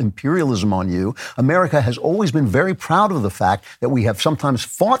cultural imperialism on you. America has always been very proud of the fact that we have sometimes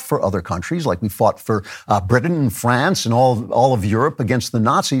fought for other countries, like we fought for Britain and France and all of Europe against the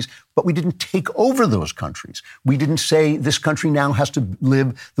Nazis, but we didn't take over those countries. We didn't say this country now has to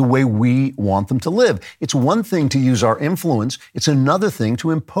live the way we want them to live. It's one thing to use our influence. It's another thing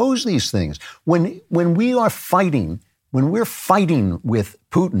to impose these things. When we're fighting with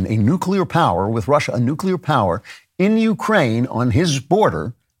Putin, a nuclear power, with Russia, a nuclear power, in Ukraine on his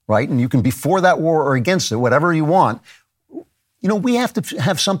border, right? And you can be for that war or against it, whatever you want. We have to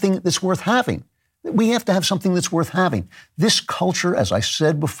have something that's worth having. We have to have something that's worth having. This culture, as I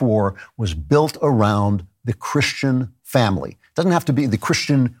said before, was built around the Christian family. It doesn't have to be the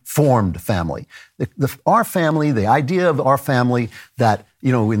Christian-formed family. Our family, the idea of our family that,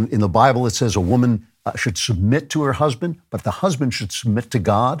 in the Bible it says a woman should submit to her husband, but the husband should submit to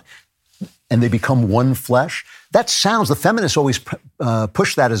God, and they become one flesh. That sounds, the feminists always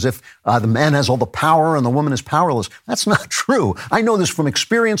push that as if the man has all the power and the woman is powerless. That's not true. I know this from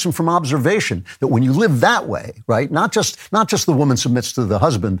experience and from observation, that when you live that way, right, not just the woman submits to the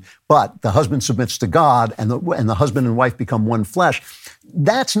husband, but the husband submits to God and the husband and wife become one flesh.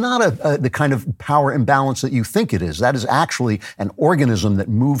 That's not the kind of power imbalance that you think it is. That is actually an organism that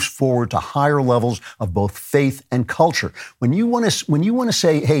moves forward to higher levels of both faith and culture. When you want to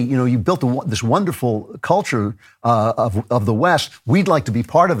say, hey, you built this wonderful culture of the West, we'd like to be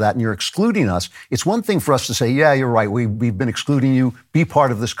part of that, and you're excluding us. It's one thing for us to say, yeah, you're right, we've been excluding you, be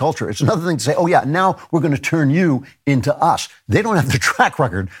part of this culture. It's another thing to say, oh yeah, now we're going to turn you into us. They don't have the track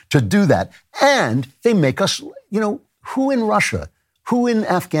record to do that. And they make us, who in Russia, who in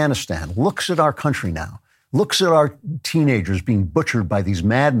Afghanistan looks at our country now, looks at our teenagers being butchered by these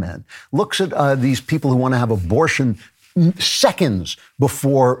madmen, looks at these people who want to have abortion seconds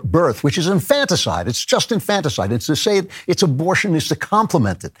before birth, which is infanticide. It's just infanticide. It's to say it's abortion is to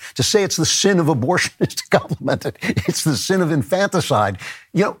compliment it. To say it's the sin of abortion is to compliment it. It's the sin of infanticide.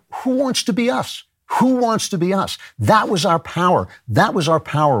 Who wants to be us? Who wants to be us? That was our power. That was our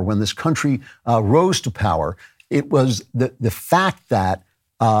power when this country rose to power. It was the fact that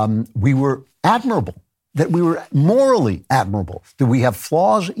we were admirable, that we were morally admirable. Did we have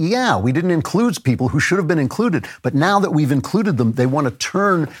flaws? Yeah, we didn't include people who should have been included. But now that we've included them, they want to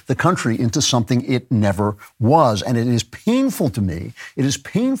turn the country into something it never was. And it is painful to me. It is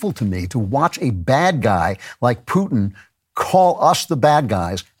painful to me to watch a bad guy like Putin call us the bad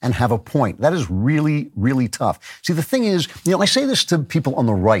guys and have a point. That is really, really tough. See, the thing is, I say this to people on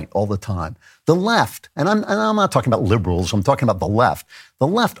the right all the time. The left, and I'm not talking about liberals, I'm talking about the left. The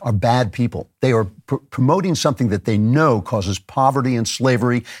left are bad people. They are promoting something that they know causes poverty and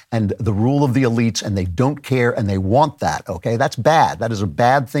slavery and the rule of the elites, and they don't care and they want that, okay? That's bad. That is a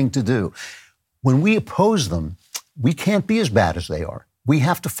bad thing to do. When we oppose them, we can't be as bad as they are. We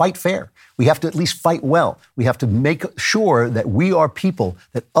have to fight fair. We have to at least fight well. We have to make sure that we are people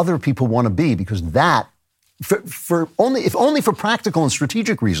that other people want to be, because that, if only for practical and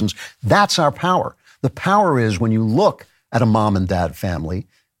strategic reasons, that's our power. The power is when you look at a mom and dad family,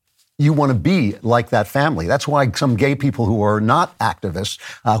 you want to be like that family. That's why some gay people who are not activists,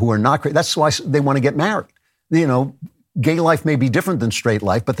 who are not great, that's why they want to get married. Gay life may be different than straight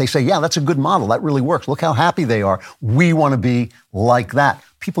life, but they say, yeah, that's a good model. That really works. Look how happy they are. We want to be like that.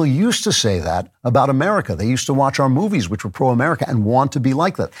 People used to say that about America. They used to watch our movies, which were pro-America, and want to be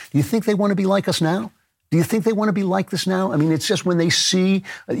like that. Do you think they want to be like us now? Do you think they want to be like this now? I mean, it's just when they see,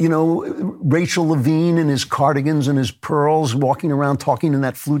 Rachel Levine in his cardigans and his pearls walking around talking in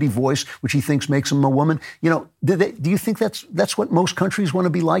that fluty voice, which he thinks makes him a woman. Do you think that's what most countries want to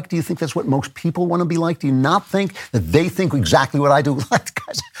be like? Do you think that's what most people want to be like? Do you not think that they think exactly what I do? Like,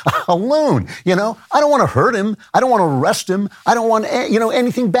 guys, alone, I don't want to hurt him. I don't want to arrest him. I don't want,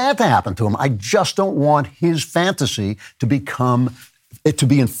 anything bad to happen to him. I just don't want his fantasy to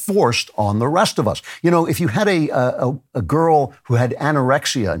be enforced on the rest of us. If you had a girl who had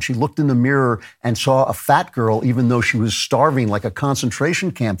anorexia and she looked in the mirror and saw a fat girl, even though she was starving like a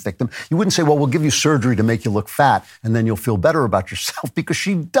concentration camp victim, you wouldn't say, well, we'll give you surgery to make you look fat and then you'll feel better about yourself, because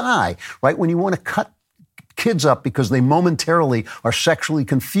she'd die, right? When you want to cut kids up because they momentarily are sexually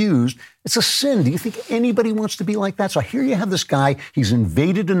confused, It's a sin. Do you think anybody wants to be like that? So here you have this guy. He's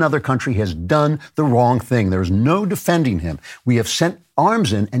invaded another country, has done the wrong thing. There's no defending him. We have sent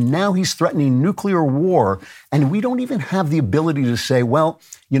arms in, and now he's threatening nuclear war. And we don't even have the ability to say, well,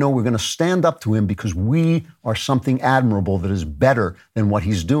 you know, we're going to stand up to him because we are something admirable that is better than what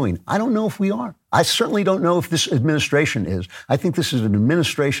he's doing. I don't know if we are. I certainly don't know if this administration is. I think this is an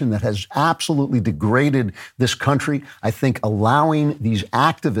administration that has absolutely degraded this country. I think allowing these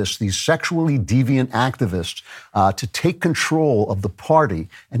activists, these sexually deviant activists, to take control of the party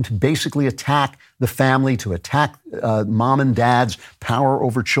and to basically attack the family, to attack mom and dad's power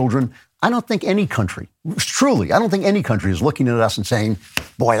over children. I don't think any country, truly, I don't think any country is looking at us and saying,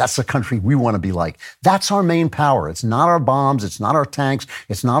 boy, that's the country we want to be like. That's our main power. It's not our bombs. It's not our tanks.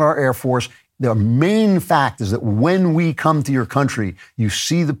 It's not our Air Force. The main fact is that when we come to your country, you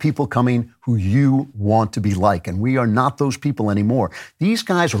see the people coming who you want to be like. And we are not those people anymore. These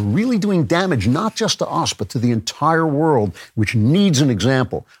guys are really doing damage, not just to us, but to the entire world, which needs an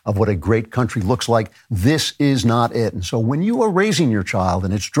example of what a great country looks like. This is not it. And so when you are raising your child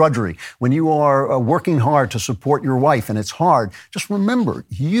and it's drudgery, when you are working hard to support your wife and it's hard, just remember,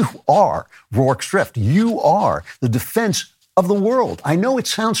 you are Rourke's Drift. You are the defense of the world. I know it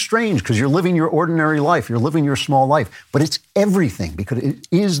sounds strange because you're living your ordinary life, you're living your small life, but it's everything because it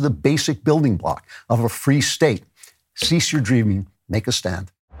is the basic building block of a free state. Cease your dreaming, make a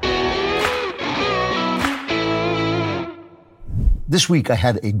stand. This week, I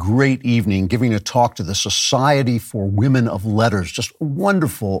had a great evening giving a talk to the Society for Women of Letters, just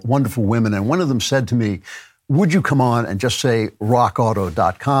wonderful, wonderful women. And one of them said to me, would you come on and just say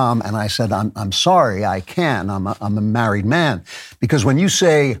rockauto.com? And I said, I'm sorry, I can. I'm a married man. Because when you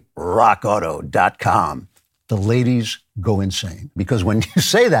say rockauto.com, the ladies go insane. Because when you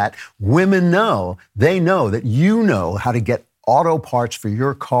say that, women know, they know that you know how to get auto parts for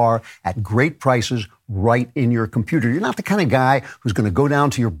your car at great prices right in your computer. You're not the kind of guy who's going to go down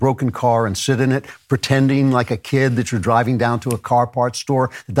to your broken car and sit in it pretending like a kid that you're driving down to a car parts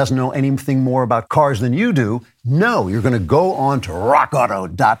store that doesn't know anything more about cars than you do. No, you're going to go on to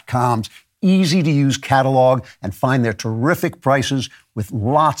rockauto.com's easy-to-use catalog and find their terrific prices with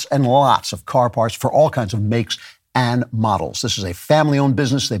lots and lots of car parts for all kinds of makes and models. This is a family-owned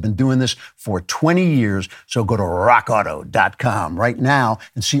business. They've been doing this for 20 years. So go to rockauto.com right now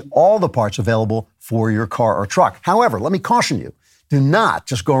and see all the parts available for your car or truck. However, let me caution you. Do not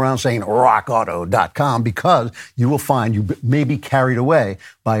just go around saying rockauto.com because you will find you may be carried away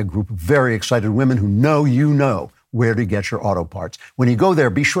by a group of very excited women who know you know where to get your auto parts. When you go there,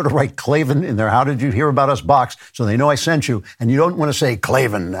 be sure to write Klavan in their How Did You Hear About Us box so they know I sent you. And you don't want to say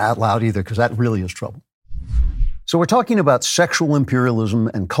Klavan out loud either because that really is trouble. So we're talking about sexual imperialism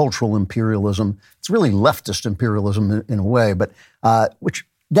and cultural imperialism. It's really leftist imperialism in a way, but which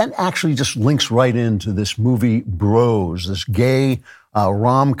that actually just links right into this movie Bros, this gay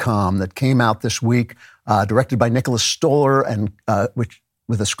rom-com that came out this week, directed by Nicholas Stoller, and which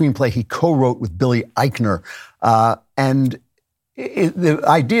with a screenplay he co-wrote with Billy Eichner. The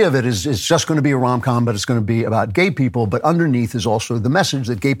idea of it is it's just going to be a rom-com, but it's going to be about gay people. But underneath is also the message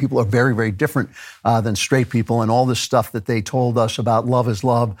that gay people are very, very different than straight people. And all this stuff that they told us about love is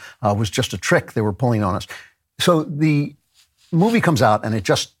love was just a trick they were pulling on us. So the movie comes out and it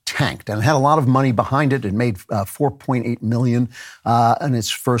just tanked and it had a lot of money behind it. It made $4.8 million in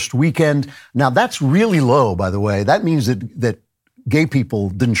its first weekend. Now, that's really low, by the way. That means that gay people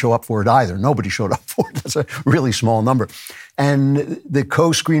didn't show up for it either. Nobody showed up for it. That's a really small number. And the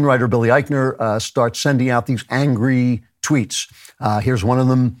co-screenwriter, Billy Eichner, starts sending out these angry tweets. Here's one of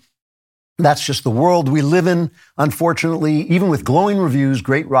them. That's just the world we live in, unfortunately. Even with glowing reviews,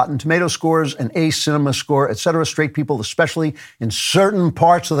 great Rotten Tomato scores, an A cinema score, et cetera, straight people, especially in certain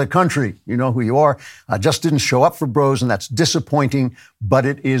parts of the country, you know who you are, just didn't show up for Bros, and that's disappointing, but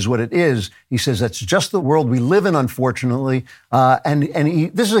it is what it is. He says that's just the world we live in, unfortunately.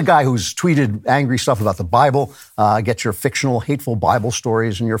 This is a guy who's tweeted angry stuff about the Bible. Get your fictional, hateful Bible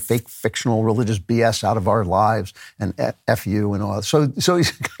stories and your fake, fictional religious BS out of our lives, and F you and all that. So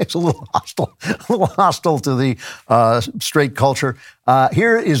he's a little hostile to the straight culture.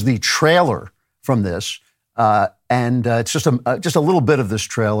 Here is the trailer from this, and it's just a little bit of this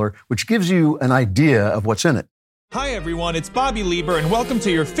trailer, which gives you an idea of what's in it. Hi, everyone. It's Bobby Lieber, and welcome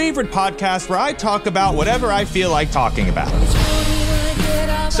to your favorite podcast where I talk about whatever I feel like talking about.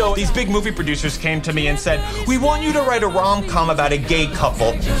 So these big movie producers came to me and said, we want you to write a rom-com about a gay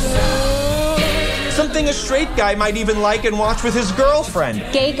couple. Something a straight guy might even like and watch with his girlfriend.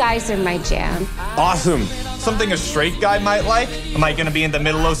 Gay guys are my jam. Awesome. Something a straight guy might like? Am I going to be in the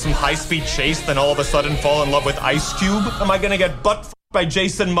middle of some high-speed chase, then all of a sudden fall in love with Ice Cube? Am I going to get butt by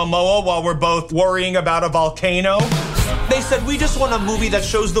Jason Momoa while we're both worrying about a volcano. They said, we just want a movie that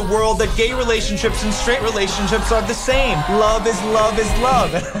shows the world that gay relationships and straight relationships are the same. Love is love is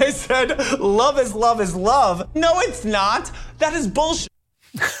love. And I said, love is love is love. No, it's not. That is bullshit.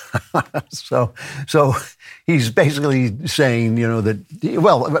 So he's basically saying,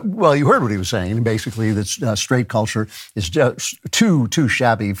 that, well, you heard what he was saying, basically that straight culture is just too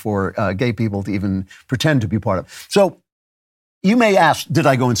shabby for gay people to even pretend to be part of. So you may ask, did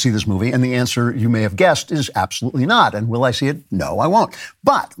I go and see this movie? And the answer, you may have guessed, is absolutely not. And will I see it? No, I won't.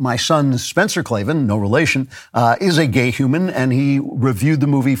 But my son, Spencer Clavin, no relation, is a gay human, and he reviewed the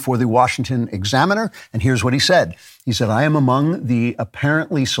movie for the Washington Examiner. And here's what he said. He said, I am among the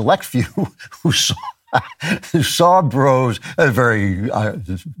apparently select few who saw Bros, very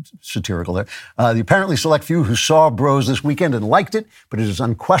satirical there, the apparently select few who saw Bros this weekend and liked it, but it is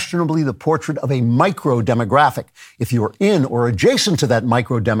unquestionably the portrait of a micro-demographic. If you're in or adjacent to that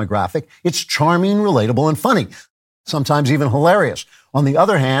micro-demographic, it's charming, relatable, and funny, sometimes even hilarious. On the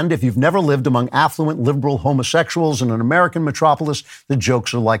other hand, if you've never lived among affluent, liberal homosexuals in an American metropolis, the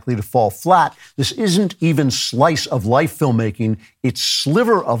jokes are likely to fall flat. This isn't even slice of life filmmaking. It's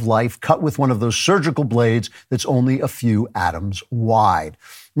sliver of life cut with one of those surgical blades that's only a few atoms wide.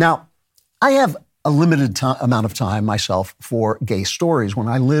 Now, I have a limited amount of time myself for gay stories. When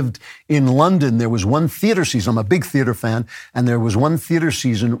I lived in London, there was one theater season. I'm a big theater fan. And there was one theater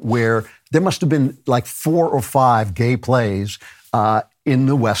season where there must have been like 4 or 5 gay plays in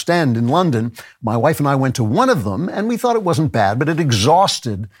the West End in London. My wife and I went to one of them, and we thought it wasn't bad, but it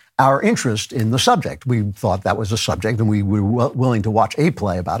exhausted our interest in the subject. We thought that was a subject, and we were willing to watch a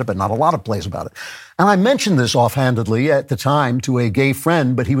play about it, but not a lot of plays about it. And I mentioned this offhandedly at the time to a gay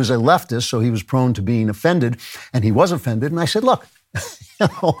friend, but he was a leftist, so he was prone to being offended, and he was offended. And I said, look,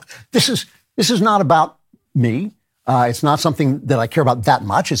 this is not about me. It's not something that I care about that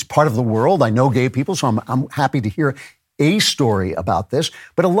much. It's part of the world. I know gay people, so I'm happy to hear a story about this,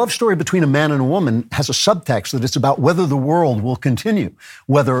 but a love story between a man and a woman has a subtext that it's about whether the world will continue,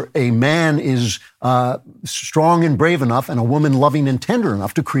 whether a man is strong and brave enough and a woman loving and tender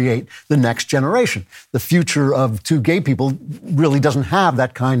enough to create the next generation. The future of 2 gay people really doesn't have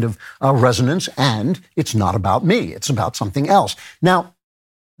that kind of resonance, and it's not about me. It's about something else. Now,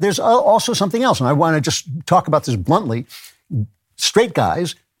 there's also something else, and I want to just talk about this bluntly. Straight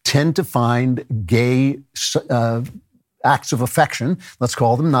guys tend to find gay acts of affection, let's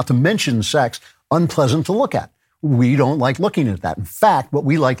call them, not to mention sex, unpleasant to look at. We don't like looking at that. In fact, what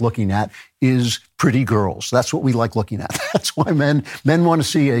we like looking at is pretty girls. That's what we like looking at. That's why men want to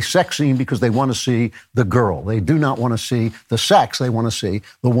see a sex scene, because they want to see the girl. They do not want to see the sex. They want to see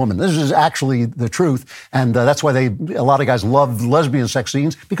the woman. This is actually the truth. And that's why a lot of guys love lesbian sex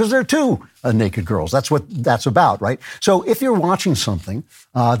scenes, because they're two naked girls. That's what that's about, right? So if you're watching something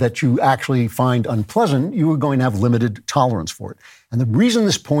that you actually find unpleasant, you are going to have limited tolerance for it. And the reason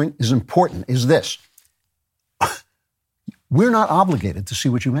this point is important is this. We're not obligated to see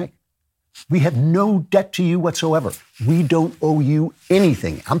what you make. We have no debt to you whatsoever. We don't owe you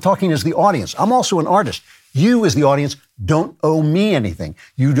anything. I'm talking as the audience. I'm also an artist. You, as the audience, don't owe me anything.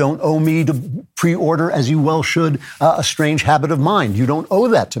 You don't owe me to pre-order, as you well should, A Strange Habit of Mind. You don't owe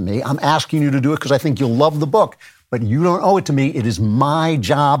that to me. I'm asking you to do it because I think you'll love the book. But you don't owe it to me. It is my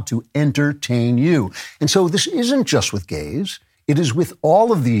job to entertain you. And so this isn't just with gays. It is with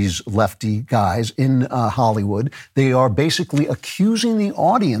all of these lefty guys in Hollywood. They are basically accusing the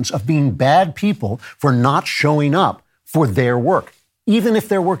audience of being bad people for not showing up for their work. Even if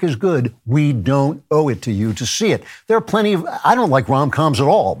their work is good, we don't owe it to you to see it. There are plenty of, I don't like rom-coms at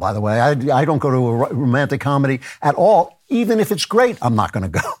all, by the way. I don't go to a romantic comedy at all. Even if it's great, I'm not going to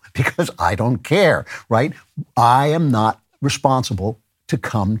go because I don't care, right? I am not responsible to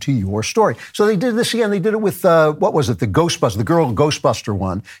come to your story. So they did this again. They did it with, what was it? The girl Ghostbuster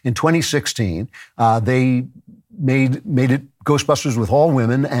one in 2016. They made it Ghostbusters with all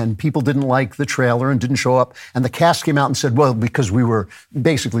women, and people didn't like the trailer and didn't show up. And the cast came out and said, well, because we were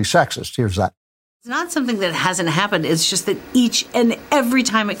basically sexist. Here's that. It's not something that hasn't happened. It's just that each and every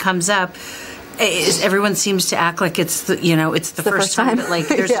time it comes up, everyone seems to act like it's the first time that like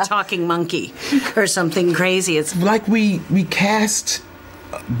there's a talking monkey or something crazy. It's like we cast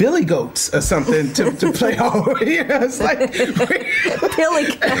billy goats or something to play all. It's like billy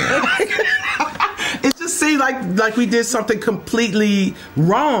goats. It just seemed like we did something completely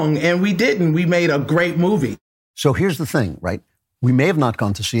wrong, and we didn't. We made a great movie. So here's the thing, right? We may have not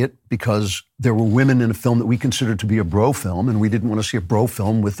gone to see it, because there were women in a film that we considered to be a bro film, and we didn't want to see a bro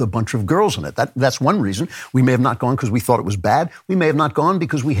film with a bunch of girls in it. That's one reason. We may have not gone because we thought it was bad. We may have not gone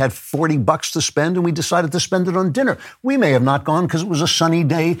because we had $40 to spend and we decided to spend it on dinner. We may have not gone because it was a sunny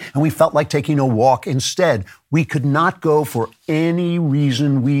day and we felt like taking a walk instead. We could not go for any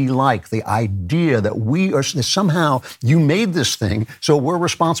reason we like. The idea that we are somehow, you made this thing, so we're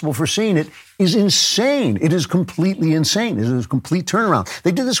responsible for seeing it, is insane. It is completely insane. It is a complete turnaround.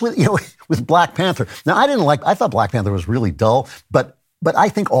 They did this with, with Black Panther. Now, I thought Black Panther was really dull, but I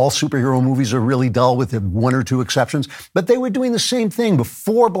think all superhero movies are really dull with one or two exceptions. But they were doing the same thing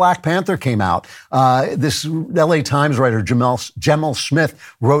before Black Panther came out. This LA Times writer, Jamal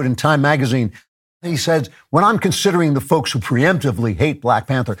Smith, wrote in Time magazine, he said, when I'm considering the folks who preemptively hate Black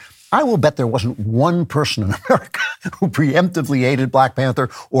Panther, I will bet there wasn't one person in America who preemptively hated Black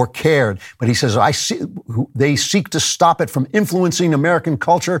Panther or cared. But he says, they seek to stop it from influencing American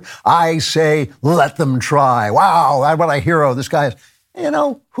culture. I say, let them try. Wow, what a hero this guy is.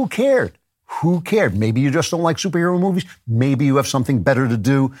 Who cared? Who cared? Maybe you just don't like superhero movies. Maybe you have something better to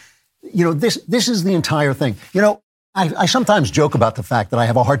do. This is the entire thing. I sometimes joke about the fact that I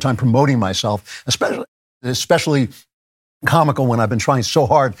have a hard time promoting myself, especially comical when I've been trying so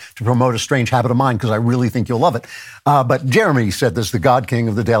hard to promote A Strange Habit of Mine because I really think you'll love it. But Jeremy said this, the God King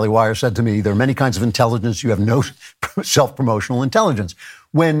of the Daily Wire, said to me, there are many kinds of intelligence. You have no self-promotional intelligence.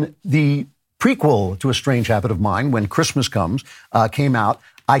 When the prequel to A Strange Habit of Mine, When Christmas Comes, came out,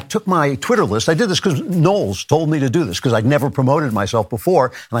 I took my Twitter list. I did this because Knowles told me to do this because I'd never promoted myself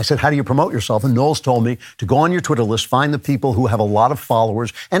before. And I said, how do you promote yourself? And Knowles told me to go on your Twitter list, find the people who have a lot of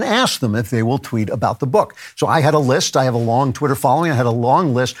followers, and ask them if they will tweet about the book. So I had a list. I have a long Twitter following. I had a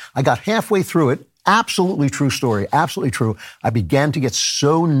long list. I got halfway through it. Absolutely true story. Absolutely true. I began to get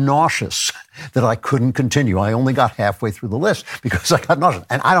so nauseous that I couldn't continue. I only got halfway through the list because I got nauseous.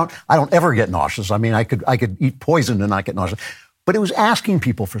 And I don't ever get nauseous. I mean, I could eat poison and not get nauseous. But it was asking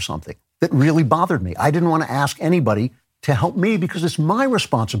people for something that really bothered me. I didn't want to ask anybody to help me because it's my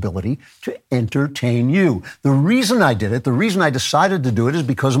responsibility to entertain you. The reason I did it, the reason I decided to do it is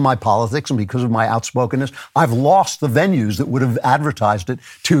because of my politics and because of my outspokenness. I've lost the venues that would have advertised it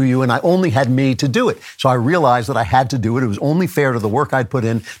to you, and I only had me to do it. So I realized that I had to do it. It was only fair to the work I'd put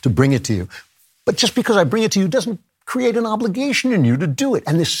in to bring it to you. But just because I bring it to you doesn't create an obligation in you to do it.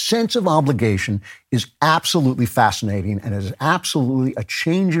 And this sense of obligation is absolutely fascinating and is absolutely a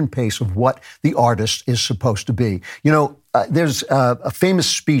change in pace of what the artist is supposed to be. There's a famous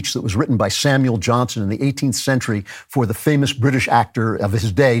speech that was written by Samuel Johnson in the 18th century for the famous British actor of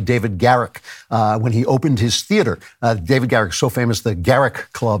his day, David Garrick, when he opened his theater. David Garrick is so famous, the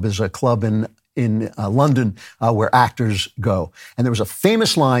Garrick Club is a club in London where actors go. And there was a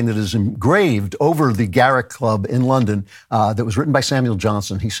famous line that is engraved over the Garrick Club in London that was written by Samuel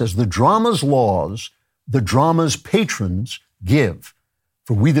Johnson. He says, the drama's laws, the drama's patrons give.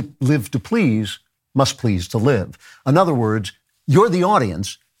 For we that live to please must please to live. In other words, you're the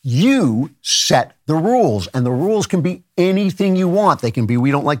audience. You set the rules, and the rules can be anything you want. They can be,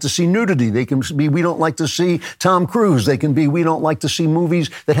 we don't like to see nudity. They can be, we don't like to see Tom Cruise. They can be, we don't like to see movies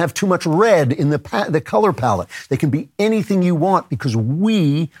that have too much red in the color palette. They can be anything you want because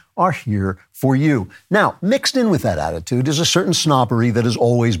we are here for you. Now, mixed in with that attitude is a certain snobbery that has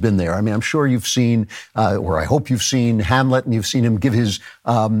always been there. I mean, I'm sure you've seen, or I hope you've seen Hamlet, and you've seen him give his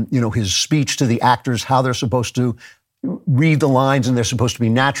speech to the actors, how they're supposed to read the lines, and they're supposed to be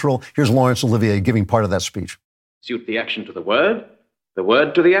natural. Here's Laurence Olivier giving part of that speech. Suit the action to the word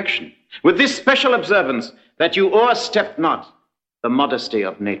to the action. With this special observance, that you o'erstep not the modesty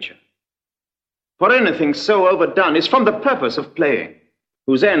of nature. For anything so overdone is from the purpose of playing,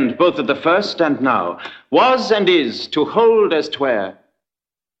 whose end, both at the first and now, was and is to hold as 'twere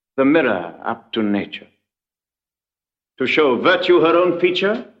the mirror up to nature. To show virtue her own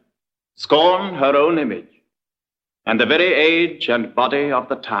feature, scorn her own image, and the very age and body of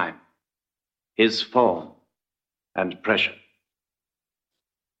the time, his form and pressure.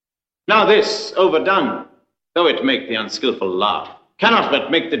 Now this, overdone, though it make the unskillful laugh, cannot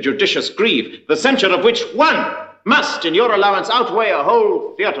but make the judicious grieve, the censure of which one must, in your allowance, outweigh a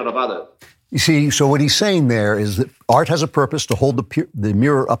whole theatre of others. You see, so what he's saying there is that art has a purpose to hold the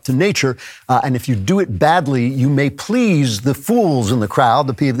mirror up to nature, and if you do it badly, you may please the fools in the crowd,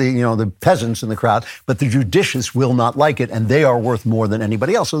 the peasants in the crowd, but the judicious will not like it, and they are worth more than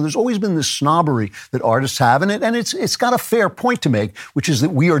anybody else. So there's always been this snobbery that artists have in it, and it's got a fair point to make, which is that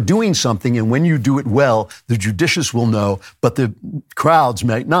we are doing something, and when you do it well, the judicious will know, but the crowds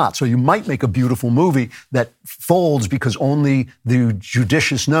might not. So you might make a beautiful movie that folds because only the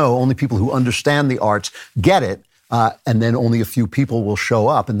judicious know, only people who understand the arts get it. and then only a few people will show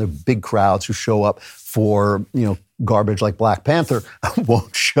up, and the big crowds who show up for, garbage like Black Panther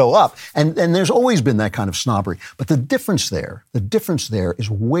won't show up. And there's always been that kind of snobbery. But the difference there is,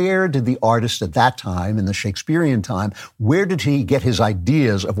 where did the artist at that time, in the Shakespearean time, where did he get his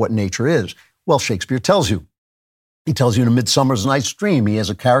ideas of what nature is? Well, Shakespeare tells you. He tells you in A Midsummer's Night's Dream, he has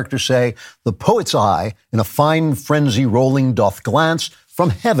a character say, "The poet's eye in a fine frenzy rolling doth glance from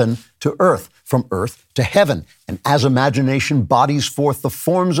heaven to earth, from earth to heaven. And as imagination bodies forth the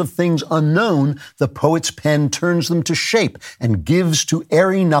forms of things unknown, the poet's pen turns them to shape and gives to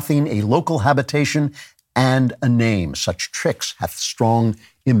airy nothing a local habitation and a name. Such tricks hath strong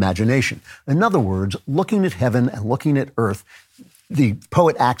imagination." In other words, looking at heaven and looking at earth, the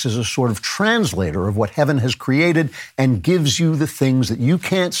poet acts as a sort of translator of what heaven has created and gives you the things that you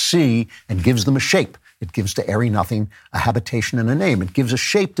can't see and gives them a shape. It gives to airy nothing a habitation and a name. It gives a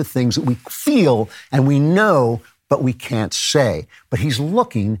shape to things that we feel and we know, but we can't say. But he's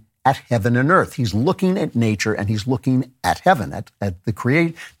looking at heaven and earth. He's looking at nature and he's looking at heaven, at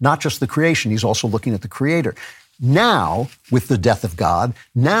the not just the creation, he's also looking at the creator. Now, with the death of God,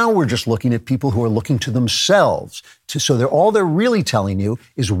 now we're just looking at people who are looking to themselves. So all they're really telling you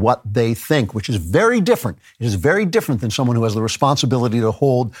is what they think, which is very different. It is very different than someone who has the responsibility to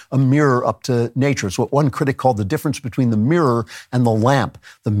hold a mirror up to nature. It's what one critic called the difference between the mirror and the lamp.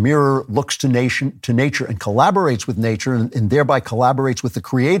 The mirror looks to nature and collaborates with nature and thereby collaborates with the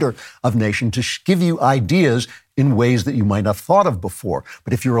creator of nature to give you ideas in ways that you might not have thought of before.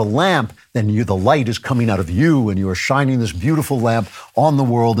 But if you're a lamp, then the light is coming out of you and you are shining this beautiful lamp on the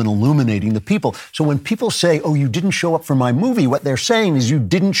world and illuminating the people. So when people say, "Oh, you didn't show up for my movie," what they're saying is you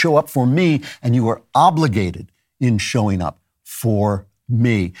didn't show up for me and you are obligated in showing up for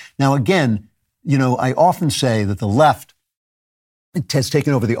me. Now, again, I often say that the left has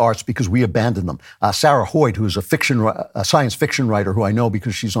taken over the arts because we abandoned them. Sarah Hoyt, who is a science fiction writer who I know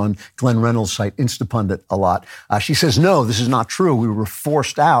because she's on Glenn Reynolds' site Instapundit a lot, she says, "No, this is not true. We were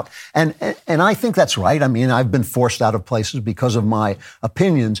forced out." And I think that's right. I mean, I've been forced out of places because of my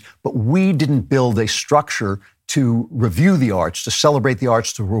opinions, but we didn't build a structure to review the arts, to celebrate the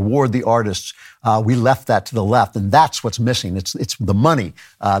arts, to reward the artists. We left that to the left, and that's what's missing. It's the money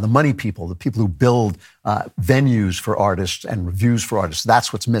people, the people who build venues for artists and reviews for artists.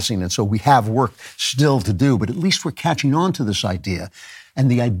 That's what's missing, and so we have work still to do, but at least we're catching on to this idea.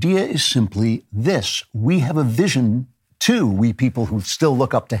 And the idea is simply this. We have a vision too, we people who still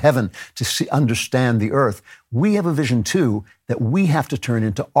look up to heaven to understand the earth. We have a vision too that we have to turn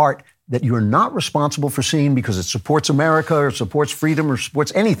into art that you're not responsible for seeing because it supports America or supports freedom or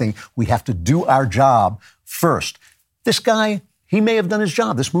supports anything. We have to do our job first. This guy, he may have done his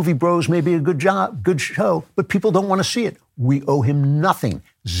job. This movie Bros may be a good show, but people don't want to see it. We owe him nothing.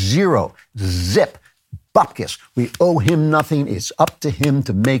 Zero. Zip. Bupkis. We owe him nothing. It's up to him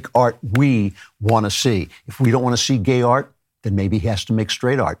to make art we want to see. If we don't want to see gay art, then maybe he has to make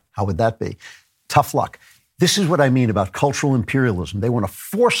straight art. How would that be? Tough luck. This is what I mean about cultural imperialism. They want to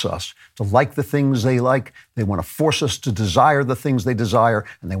force us to like the things they like. They want to force us to desire the things they desire.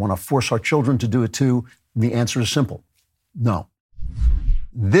 And they want to force our children to do it too. And the answer is simple. No.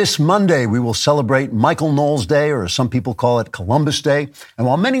 This Monday, we will celebrate Michael Knowles Day, or as some people call it, Columbus Day. And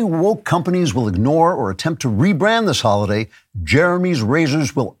while many woke companies will ignore or attempt to rebrand this holiday, Jeremy's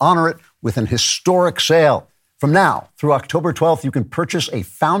Razors will honor it with an historic sale. From now through October 12th, you can purchase a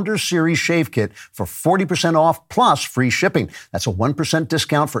Founder Series shave kit for 40% off plus free shipping. That's a 1%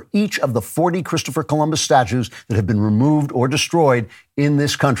 discount for each of the 40 Christopher Columbus statues that have been removed or destroyed in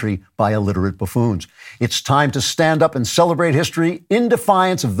this country by illiterate buffoons. It's time to stand up and celebrate history in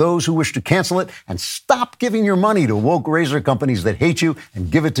defiance of those who wish to cancel it, and stop giving your money to woke razor companies that hate you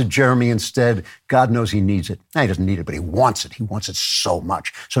and give it to Jeremy instead. God knows he needs it. He doesn't need it, but he wants it. He wants it so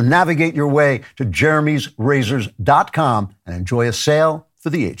much. So navigate your way to jeremysrazors.com and enjoy a sale for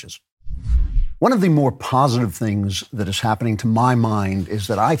the ages. One of the more positive things that is happening to my mind is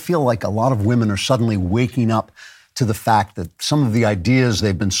that I feel like a lot of women are suddenly waking up to the fact that some of the ideas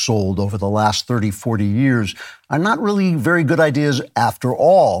they've been sold over the last 30, 40 years are not really very good ideas after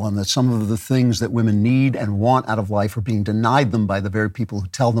all, and that some of the things that women need and want out of life are being denied them by the very people who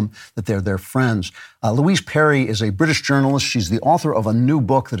tell them that they're their friends. Louise Perry is a British journalist. She's the author of a new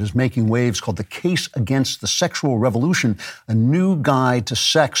book that is making waves called The Case Against the Sexual Revolution, a new guide to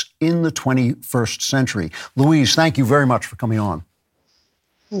sex in the 21st century. Louise, thank you very much for coming on.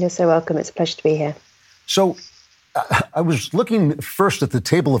 You're so welcome. It's a pleasure to be here. So, I was looking first at the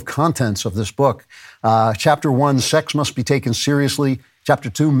table of contents of this book. Chapter 1, sex must be taken seriously. Chapter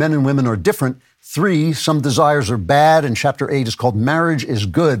 2, men and women are different. 3, some desires are bad. And Chapter 8 is called Marriage is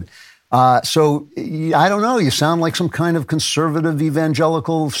Good. So I don't know. You sound like some kind of conservative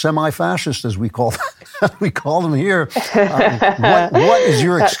evangelical semi-fascist, as we call them here. What is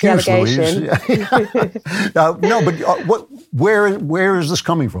your excuse, Louise? No, but where is this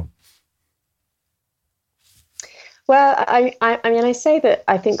coming from? Well, I mean, I say that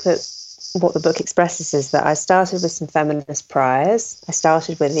I think that what the book expresses is that I started with some feminist priors. I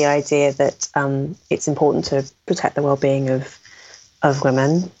started with the idea that it's important to protect the well-being of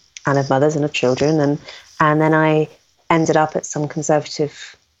women and of mothers and of children, and then I ended up at some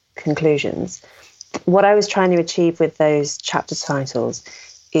conservative conclusions. What I was trying to achieve with those chapter titles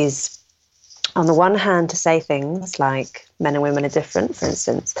is, on the one hand, to say things like men and women are different, for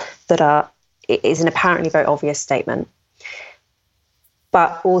instance, is an apparently very obvious statement.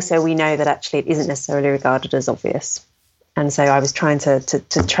 But also we know that actually it isn't necessarily regarded as obvious. And so I was trying to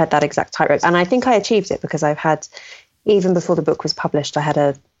tread that exact tightrope. And I think I achieved it because I've had, even before the book was published, I had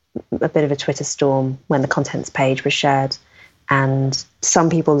a bit of a Twitter storm when the contents page was shared. And some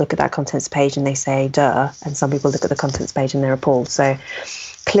people look at that contents page and they say, duh. And some people look at the contents page and they're appalled. So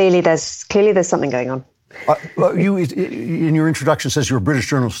clearly there's something going on. You, in your introduction, says you're a British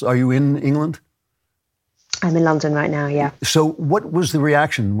journalist. Are you in England? I'm in London right now, yeah. So what was the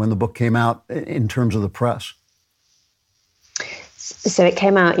reaction when the book came out in terms of the press? So it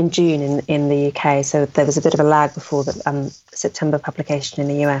came out in June in the UK, so there was a bit of a lag before the September publication in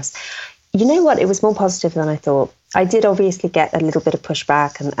the US. You know what? It was more positive than I thought. I did obviously get a little bit of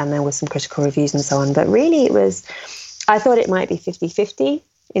pushback and there were some critical reviews and so on, but really I thought it might be 50-50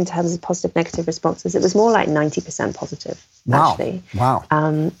 in terms of positive, negative responses. It was more like 90% positive, actually. Wow.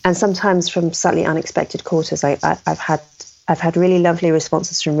 And sometimes from slightly unexpected quarters, I've had really lovely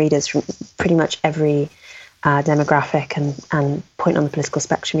responses from readers from pretty much every demographic and point on the political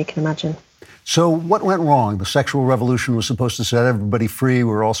spectrum you can imagine. So what went wrong? The sexual revolution was supposed to set everybody free.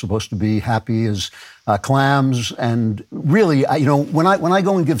 We're all supposed to be happy as clams. And really, when I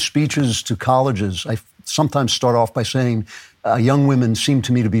go and give speeches to colleges, I sometimes start off by saying, young women seem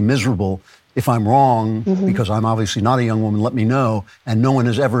to me to be miserable. If I'm wrong, because I'm obviously not a young woman, let me know. And no one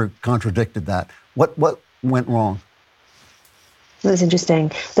has ever contradicted that. What went wrong? That's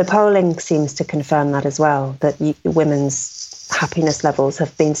interesting. The polling seems to confirm that as well, that women's happiness levels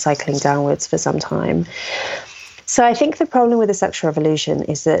have been cycling downwards for some time. So I think the problem with the sexual revolution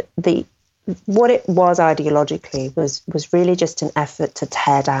is that what it was ideologically was really just an effort to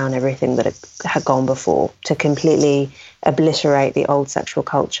tear down everything that had gone before, to completely obliterate the old sexual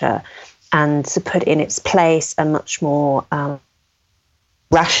culture and to put in its place a much more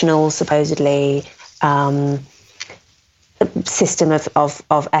rational, supposedly, system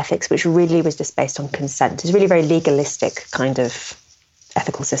of ethics, which really was just based on consent. It's really a very legalistic kind of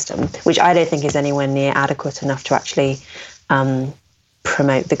ethical system, which I don't think is anywhere near adequate enough to actually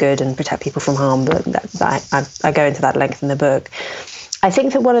promote the good and protect people from harm. But I go into that length in the book. I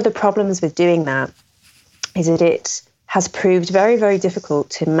think that one of the problems with doing that is that it has proved very, very difficult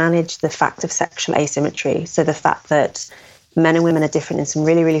to manage the fact of sexual asymmetry. So the fact that men and women are different in some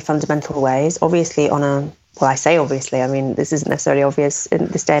really, really fundamental ways, obviously I say obviously, I mean, this isn't necessarily obvious in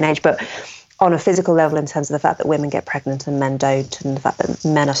this day and age, but on a physical level in terms of the fact that women get pregnant and men don't, and the fact that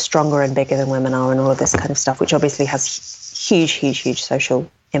men are stronger and bigger than women are and all of this kind of stuff, which obviously has huge social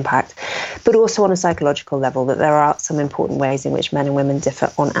impact, but also on a psychological level, that there are some important ways in which men and women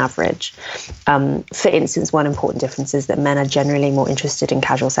differ on average. For instance, one important difference is that men are generally more interested in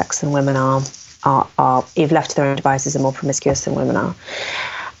casual sex than women are if left to their own devices, are more promiscuous than women are.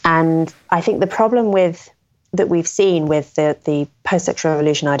 And I think the problem that we've seen with the post-sexual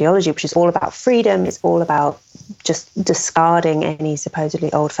revolution ideology, which is all about freedom, it's all about just discarding any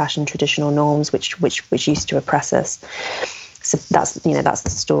supposedly old-fashioned traditional norms which used to oppress us. So that's the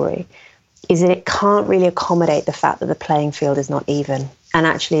story, is that it can't really accommodate the fact that the playing field is not even. And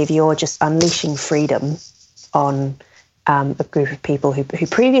actually, if you're just unleashing freedom on a group of people who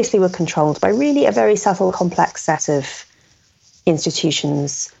previously were controlled by really a very subtle, complex set of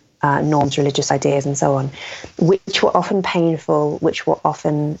institutions, norms, religious ideas, and so on, which were often painful, which were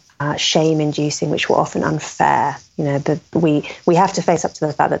often shame-inducing, which were often unfair. We have to face up to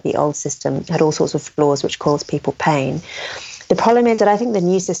the fact that the old system had all sorts of flaws which caused people pain. The problem is that I think the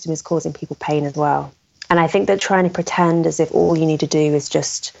new system is causing people pain as well. And I think that trying to pretend as if all you need to do is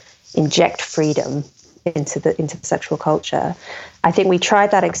just inject freedom into the sexual culture. I think we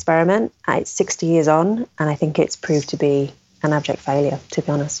tried that experiment. It's 60 years on, and I think it's proved to be an abject failure, to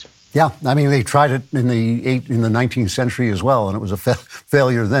be honest. Yeah, I mean, they tried it in the 19th century as well, and it was a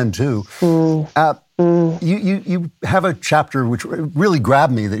failure then too. You have a chapter which really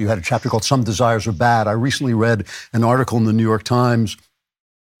grabbed me, that you had a chapter called "Some Desires Are Bad." I recently read an article in the New York Times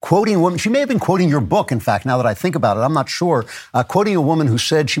quoting a woman. She may have been quoting your book, in fact, now that I think about it. I'm not sure. Quoting a woman who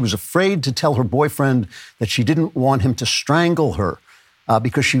said she was afraid to tell her boyfriend that she didn't want him to strangle her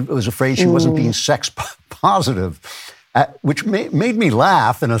because she was afraid she wasn't being sex positive, which made me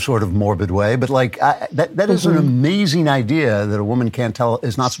laugh in a sort of morbid way. But like that is an amazing idea that a woman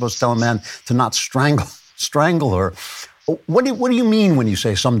is not supposed to tell a man to not strangle her. What do you mean when you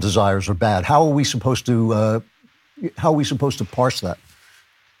say some desires are bad? How are we supposed to parse that?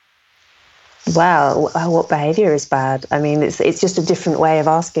 Well, what behaviour is bad? I mean, it's just a different way of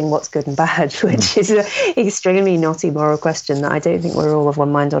asking what's good and bad, which is an extremely knotty moral question that I don't think we're all of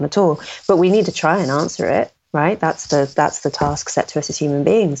one mind on at all. But we need to try and answer it, right? That's the task set to us as human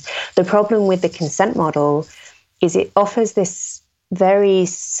beings. The problem with the consent model is it offers this very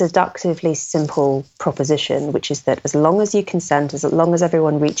seductively simple proposition, which is that as long as you consent, as long as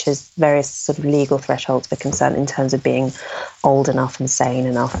everyone reaches various sort of legal thresholds for consent in terms of being old enough and sane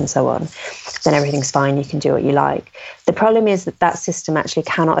enough and so on, then everything's fine, you can do what you like. The problem is that system actually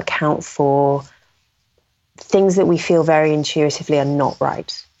cannot account for things that we feel very intuitively are not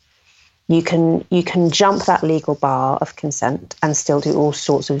right. You can jump that legal bar of consent and still do all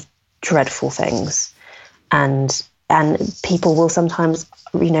sorts of dreadful things. And people will sometimes,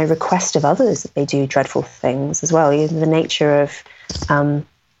 request of others that they do dreadful things as well. The nature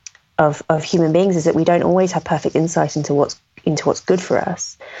of human beings is that we don't always have perfect insight into what's good for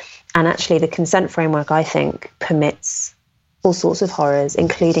us. And actually, the consent framework, I think, permits all sorts of horrors,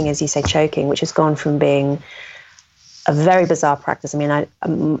 including, as you say, choking, which has gone from being a very bizarre practice. I mean,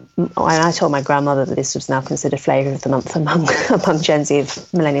 I told my grandmother that this was now considered flavour of the month among Gen Z of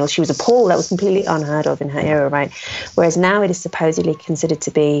millennials. She was appalled. That was completely unheard of in her era, right? Whereas now it is supposedly considered to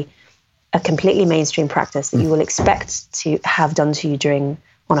be a completely mainstream practice that you will expect to have done to you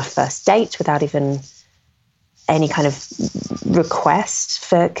on a first date without even any kind of request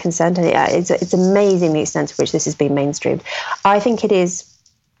for consent. And it's amazing the extent to which this has been mainstreamed. I think it is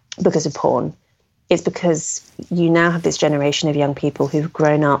because of porn. It's because you now have this generation of young people who've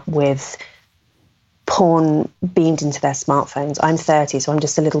grown up with porn beamed into their smartphones. I'm 30, so I'm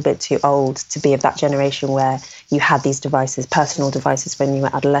just a little bit too old to be of that generation where you had these devices, personal devices, when you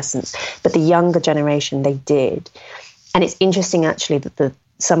were adolescents. But the younger generation, they did. And it's interesting, actually, that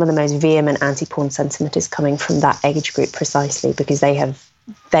some of the most vehement anti-porn sentiment is coming from that age group precisely because they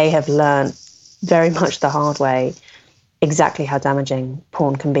have learned very much the hard way exactly how damaging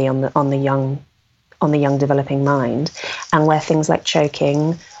porn can be on the young developing mind, and where things like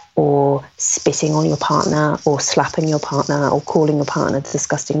choking or spitting on your partner or slapping your partner or calling your partner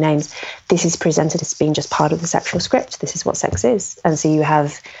disgusting names, this is presented as being just part of the sexual script. This is what sex is. And so you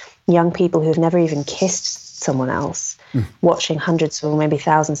have young people who have never even kissed someone else watching hundreds or maybe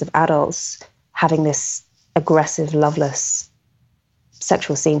thousands of adults having this aggressive, loveless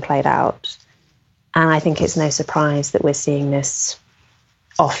sexual scene played out. And I think it's no surprise that we're seeing this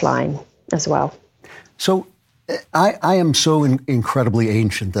offline as well. So I am so incredibly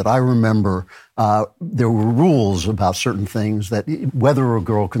ancient that I remember there were rules about certain things, that whether a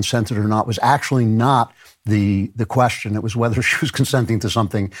girl consented or not was actually not the question. It was whether she was consenting to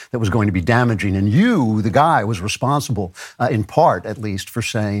something that was going to be damaging. And you, the guy, was responsible, in part at least, for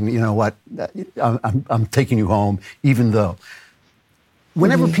saying, you know what, I'm taking you home, even though.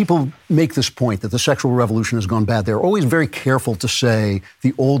 Whenever people make this point that the sexual revolution has gone bad, they're always very careful to say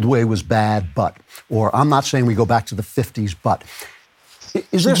the old way was bad, but, or I'm not saying we go back to the 50s, but.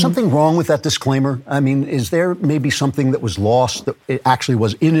 Is there something wrong with that disclaimer? I mean, is there maybe something that was lost that it actually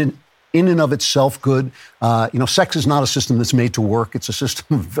was in and of itself good? Sex is not a system that's made to work. It's a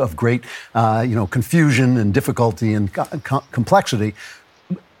system of great, confusion and difficulty and complexity.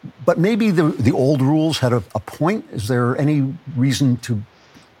 But maybe the old rules had a point. Is there any reason to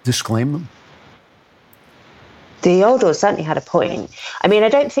disclaim them? The old rules certainly had a point. I mean, I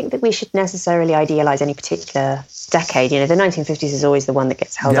don't think that we should necessarily idealize any particular decade. The 1950s is always the one that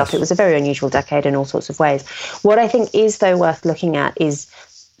gets held up. It was a very unusual decade in all sorts of ways. What I think is, though, worth looking at is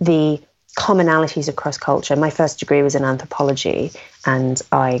the commonalities across culture. My first degree was in anthropology, and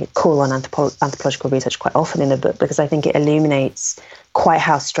I call on anthropological research quite often in the book because I think it illuminates quite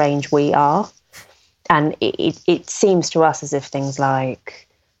how strange we are. And it seems to us as if things like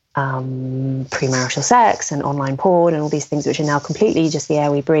premarital sex and online porn and all these things, which are now completely just the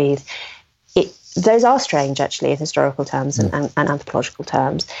air we breathe, those are strange, actually, in historical terms and anthropological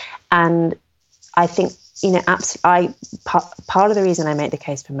terms. And I think, part of the reason I make the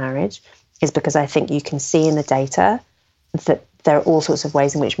case for marriage is because I think you can see in the data that there are all sorts of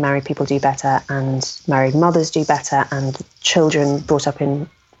ways in which married people do better and married mothers do better and children brought up in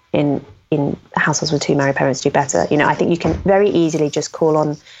in households with two married parents do better. You know, I think you can very easily just call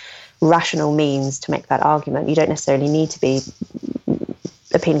on rational means to make that argument. You don't necessarily need to be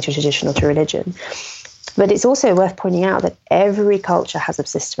appealing to tradition or to religion. But it's also worth pointing out that every culture has a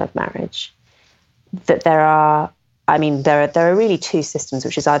system of marriage. That there are really two systems,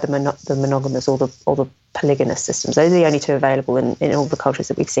 which is either the monogamous or the polygamous systems. Those are the only two available in all the cultures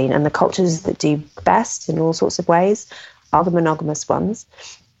that we've seen. And the cultures that do best in all sorts of ways are the monogamous ones.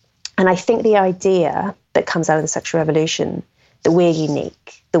 And I think the idea that comes out of the sexual revolution, that we're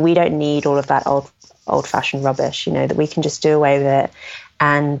unique, that we don't need all of that old-fashioned rubbish, you know, that we can just do away with it.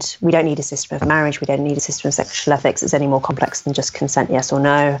 And we don't need a system of marriage. We don't need a system of sexual ethics that's any more complex than just consent, yes or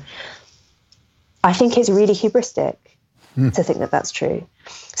no. I think it's really hubristic to think that that's true.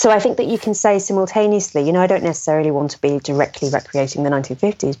 So I think that you can say simultaneously, you know, I don't necessarily want to be directly recreating the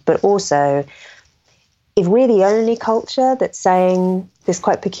 1950s, but also if we're the only culture that's saying this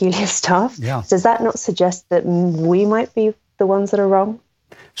quite peculiar stuff, does that not suggest that we might be the ones that are wrong?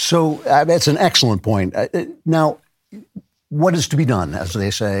 So that's an excellent point. Now, what is to be done, as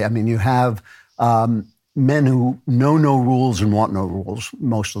they say? I mean, you have men who know no rules and want no rules,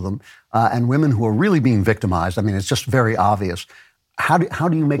 most of them, and women who are really being victimized. I mean, it's just very obvious. How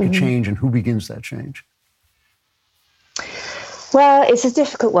do you make a change, and who begins that change? Well, it's a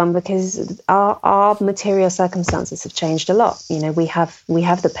difficult one because our material circumstances have changed a lot. You know, we have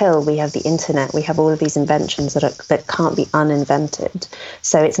the pill, we have the internet, we have all of these inventions that can't be uninvented.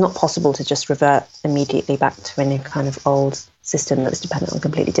 So it's not possible to just revert immediately back to any kind of old system that's dependent on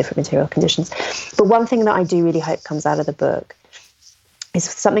completely different material conditions. But one thing that I do really hope comes out of the book is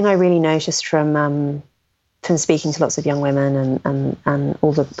something I really noticed from speaking to lots of young women and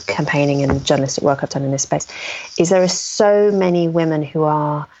all the campaigning and journalistic work I've done in this space, is there are so many women who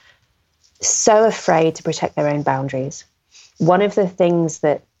are so afraid to protect their own boundaries. One of the things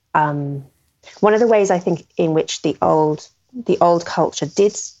that, one of the ways I think in which the old culture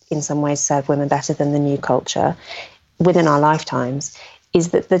did in some ways serve women better than the new culture within our lifetimes is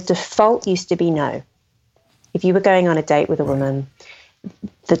that the default used to be no. If you were going on a date with a woman,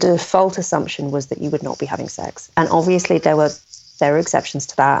 the default assumption was that you would not be having sex. And obviously there were exceptions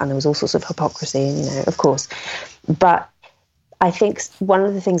to that, and there was all sorts of hypocrisy, you know, of course. But I think one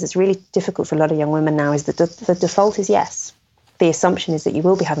of the things that's really difficult for a lot of young women now is that the default is yes. The assumption is that you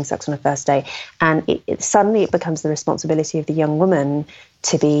will be having sex on a first date, and suddenly it becomes the responsibility of the young woman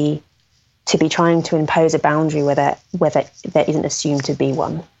to be trying to impose a boundary where there isn't assumed to be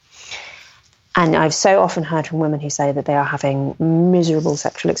one. And I've so often heard from women who say that they are having miserable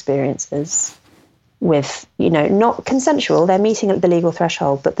sexual experiences with, you know, not consensual. They're meeting at the legal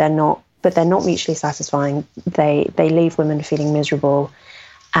threshold, but they're not mutually satisfying. They leave women feeling miserable.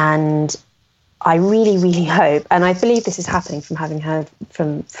 And I really, really hope, and I believe this is happening from having heard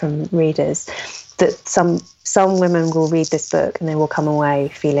from readers, that some women will read this book and they will come away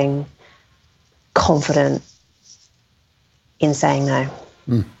feeling confident in saying no.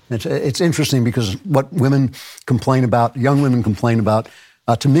 It's interesting because what women complain about, young women complain about,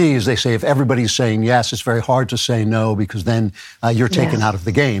 to me, is they say if everybody's saying yes, it's very hard to say no because then you're taken out of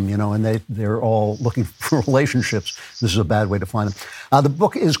the game, you know, and they're all looking for relationships. This is a bad way to find them. The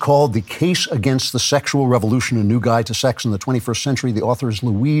book is called The Case Against the Sexual Revolution, A New Guide to Sex in the 21st Century. The author is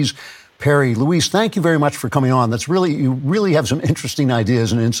Louise Perry. Louise, thank you very much for coming on. You really have some interesting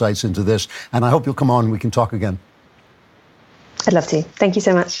ideas and insights into this, and I hope you'll come on and we can talk again. I'd love to. Thank you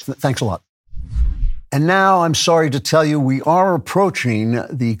so much. Thanks a lot. And now I'm sorry to tell you, we are approaching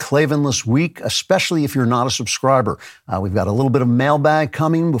the Klavanless Week, especially if you're not a subscriber. We've got a little bit of mailbag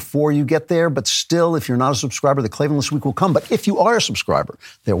coming before you get there, but still, if you're not a subscriber, the Klavanless Week will come. But if you are a subscriber,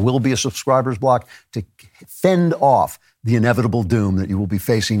 there will be a subscriber's block to fend off the inevitable doom that you will be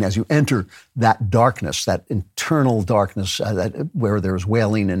facing as you enter that darkness, that internal darkness where there's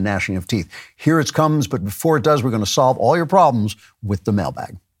wailing and gnashing of teeth. Here it comes, but before it does, we're going to solve all your problems with the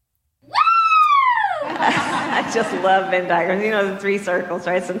mailbag. I just love Venn diagrams. You know, the three circles,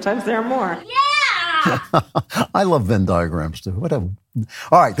 right? Sometimes there are more. I love Venn diagrams, too. Whatever.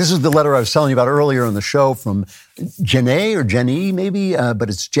 All right, this is the letter I was telling you about earlier in the show from Jenny, or Jenny maybe, but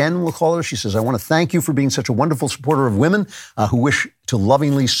it's Jen, we'll call her. She says, I want to thank you for being such a wonderful supporter of women who wish to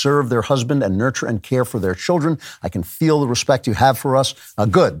lovingly serve their husband and nurture and care for their children. I can feel the respect you have for us.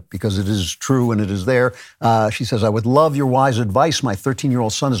 Good, because it is true and it is there. She says, I would love your wise advice. My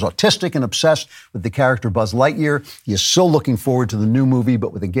 13-year-old son is autistic and obsessed with the character Buzz Lightyear. He is so looking forward to the new movie,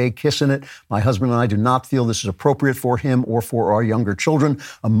 but with a gay kiss in it. My husband and I do not feel this is appropriate for him or for our younger children.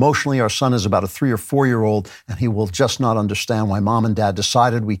 Emotionally, our son is about a 3 or 4 year old, and he will just not understand why mom and dad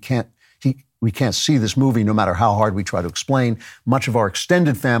decided we can't see this movie no matter how hard we try to explain. Much of our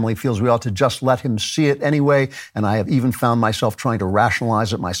extended family feels we ought to just let him see it anyway, and I have even found myself trying to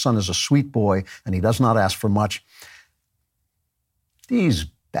rationalize it. My son is a sweet boy, and he does not ask for much. These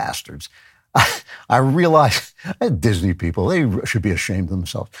bastards. I realize, Disney people, they should be ashamed of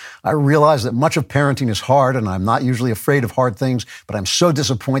themselves. I realize that much of parenting is hard, and I'm not usually afraid of hard things, but I'm so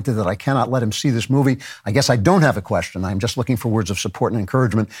disappointed that I cannot let him see this movie. I guess I don't have a question. I'm just looking for words of support and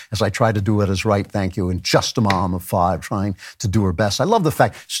encouragement as I try to do what is right. Thank you. And just a mom of 5 trying to do her best. I love the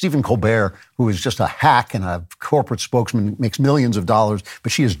fact Stephen Colbert, who is just a hack and a corporate spokesman, makes millions of dollars,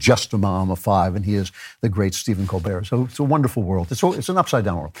 but she is just a mom of 5, and he is the great Stephen Colbert. So it's a wonderful world. It's an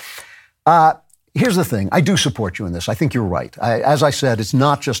upside-down world. Here's the thing. I do support you in this. I think you're right. As I said, it's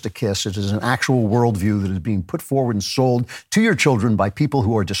not just a kiss. It is an actual worldview that is being put forward and sold to your children by people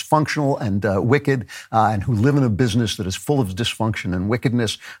who are dysfunctional and wicked and who live in a business that is full of dysfunction and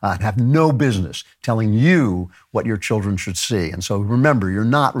wickedness and have no business telling you what your children should see. And so remember,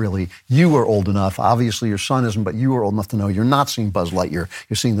 you are old enough. Obviously, your son isn't, but you are old enough to know you're not seeing Buzz Lightyear.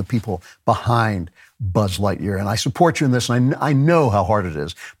 You're seeing the people behind Buzz Lightyear. And I support you in this, and I know how hard it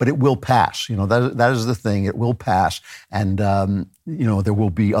is, but it will pass. That is the thing. It will pass. And, there will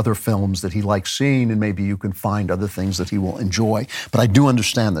be other films that he likes seeing, and maybe you can find other things that he will enjoy. But I do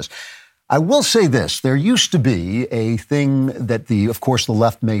understand this. I will say this. There used to be a thing that of course, the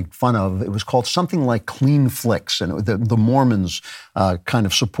left made fun of. It was called something like clean flicks, and the Mormons kind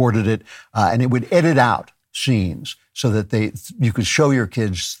of supported it, and it would edit out scenes so that you could show your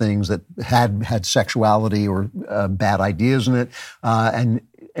kids things that had sexuality or bad ideas in it,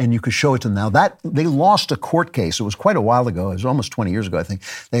 and you could show it to them. Now that they lost a court case. It was quite a while ago. It was almost 20 years ago, I think.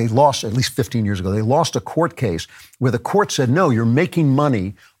 They lost, at least 15 years ago, they lost a court case where the court said, no, you're making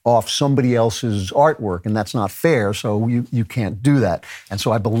money off somebody else's artwork, and that's not fair, so you can't do that. And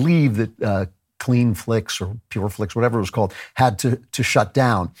so I believe that Clean Flicks or Pure Flicks, whatever it was called, had to shut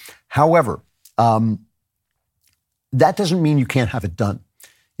down. However, that doesn't mean you can't have it done.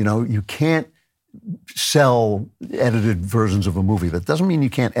 You can't sell edited versions of a movie. That doesn't mean you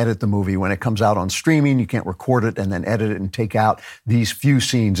can't edit the movie when it comes out on streaming. You can't record it and then edit it and take out these few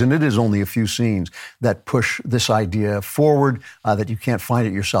scenes. And it is only a few scenes that push this idea forward, that you can't find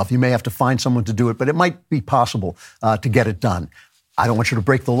it yourself. You may have to find someone to do it, but it might be possible to get it done. I don't want you to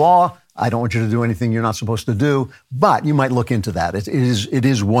break the law. I don't want you to do anything you're not supposed to do, but you might look into that. It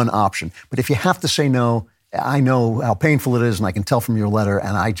is one option. But if you have to say no, I know how painful it is, and I can tell from your letter,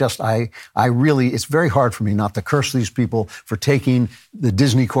 and I really, it's very hard for me not to curse these people for taking the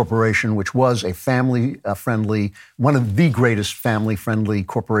Disney Corporation, which was a family-friendly, one of the greatest family-friendly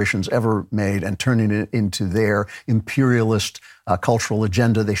corporations ever made, and turning it into their imperialist cultural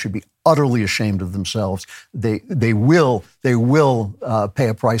agenda. They should be utterly ashamed of themselves. They will pay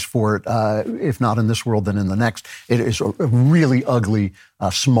a price for it, if not in this world, then in the next. It is a really ugly,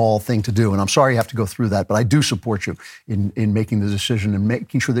 small thing to do. And I'm sorry you have to go through that, but I do support you in making the decision and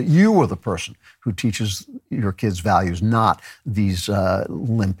making sure that you are the person who teaches your kids values, not these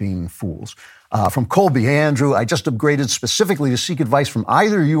limping fools. From Colby, hey, Andrew, I just upgraded specifically to seek advice from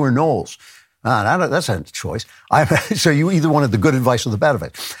either you or Knowles. That's a choice. So you either wanted the good advice or the bad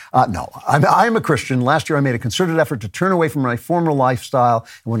advice. No, I'm a Christian. Last year I made a concerted effort to turn away from my former lifestyle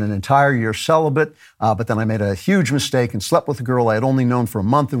and went an entire year celibate. But then I made a huge mistake and slept with a girl I had only known for a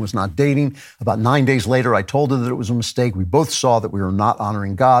month and was not dating. About 9 days later, I told her that it was a mistake. We both saw that we were not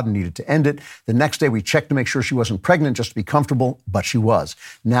honoring God and needed to end it. The next day we checked to make sure she wasn't pregnant just to be comfortable, but she was.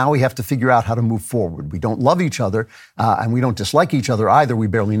 Now we have to figure out how to move forward. We don't love each other and we don't dislike each other either. We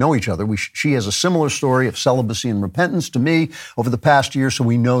barely know each other. She has a similar story of celibacy and repentance to me over the past year, so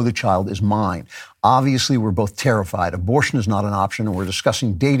we know the child is mine. Obviously, we're both terrified. Abortion is not an option, and we're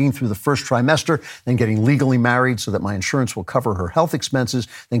discussing dating through the first trimester, then getting legally married so that my insurance will cover her health expenses,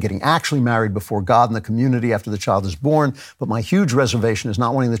 then getting actually married before God and the community after the child is born. But my huge reservation is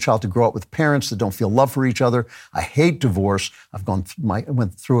not wanting the child to grow up with parents that don't feel love for each other. I hate divorce. I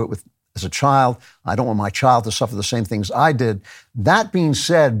went through it as a child. I don't want my child to suffer the same things I did. That being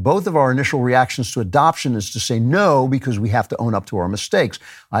said, both of our initial reactions to adoption is to say no because we have to own up to our mistakes.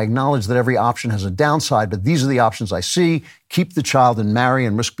 I acknowledge that every option has a downside, but these are the options I see. Keep the child and marry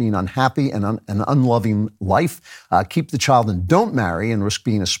and risk being unhappy and an unloving life. Keep the child and don't marry and risk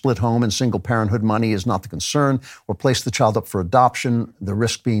being a split home and single parenthood money is not the concern. Or place the child up for adoption, the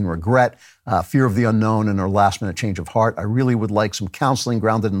risk being regret, fear of the unknown, and a last-minute change of heart. I really would like some counseling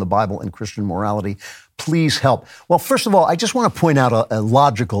grounded in the Bible and Christian morality. Please help. Well, first of all, I just want to point out a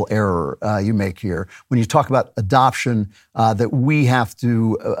logical error you make here when you talk about adoption, that we have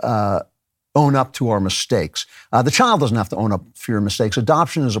to own up to our mistakes. The child doesn't have to own up for your mistakes.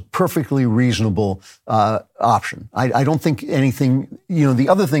 Adoption is a perfectly reasonable option. I don't think anything, the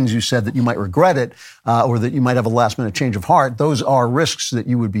other things you said that you might regret it or that you might have a last-minute change of heart, those are risks that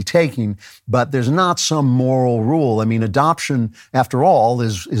you would be taking, but there's not some moral rule. I mean, adoption, after all,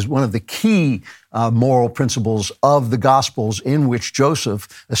 is one of the key moral principles of the Gospels in which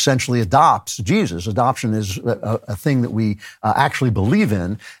Joseph essentially adopts Jesus. Adoption is a thing that we actually believe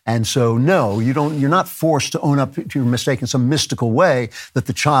in. And so, no, you're not forced to own up to your mistake in some mystical way that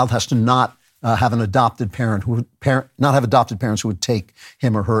the child has to not have an adopted parent not have adopted parents who would take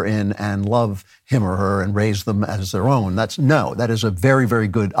him or her in and love him or her and raise them as their own. That is a very, very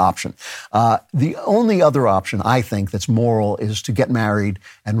good option. The only other option I think that's moral is to get married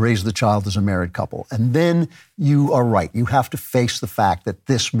and raise the child as a married couple. And then you are right. You have to face the fact that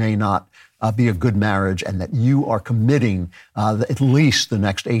this may not be a good marriage and that you are committing at least the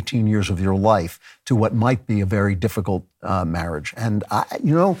next 18 years of your life to what might be a very difficult marriage. And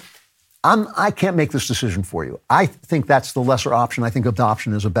I can't make this decision for you. I think that's the lesser option. I think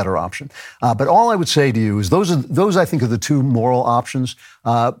adoption is a better option. But all I would say to you is those I think are the two moral options.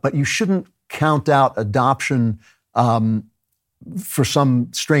 But you shouldn't count out adoption for some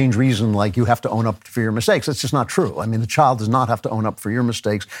strange reason, like you have to own up for your mistakes. That's just not true. I mean, the child does not have to own up for your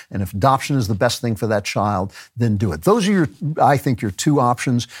mistakes. And if adoption is the best thing for that child, then do it. Those are I think, your two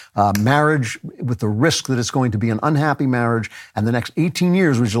options. Marriage with the risk that it's going to be an unhappy marriage, and the next 18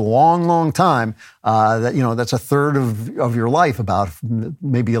 years, which is a long, long time, that's a third of your life, about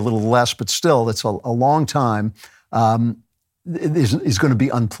maybe a little less, but still, it's a long time, is going to be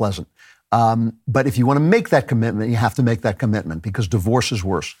unpleasant. But if you want to make that commitment, you have to make that commitment, because divorce is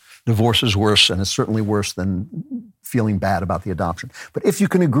worse. Divorce is worse, and it's certainly worse than feeling bad about the adoption. But if you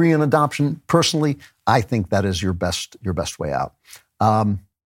can agree on adoption, personally, I think that is your best way out.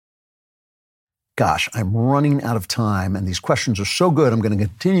 Gosh, I'm running out of time, and these questions are so good. I'm going to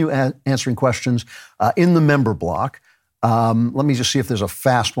continue answering questions in the member block. Let me just see if there's a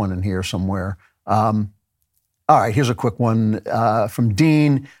fast one in here somewhere. All right, here's a quick one from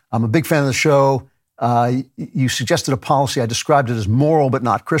Dean. I'm a big fan of the show. You suggested a policy. I described it as moral but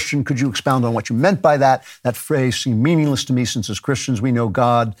not Christian. Could you expound on what you meant by that? That phrase seemed meaningless to me, since as Christians we know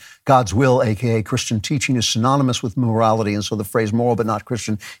God's will, a.k.a. Christian teaching, is synonymous with morality, and so the phrase moral but not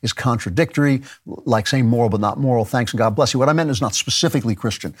Christian is contradictory, like saying moral but not moral. Thanks and God bless you. What I meant is not specifically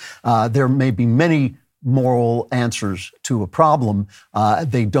Christian. There may be many moral answers to a problem.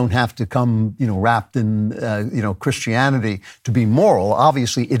 They don't have to come, wrapped in, Christianity to be moral.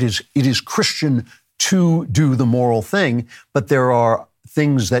 Obviously, it is Christian to do the moral thing, but there are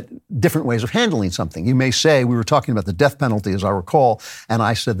different ways of handling something. You may say, we were talking about the death penalty, as I recall, and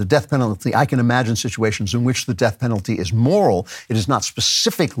I said the death penalty, I can imagine situations in which the death penalty is moral. It is not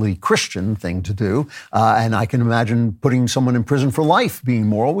specifically Christian thing to do. And I can imagine putting someone in prison for life being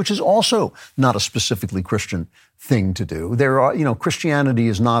moral, which is also not a specifically Christian thing to do. Christianity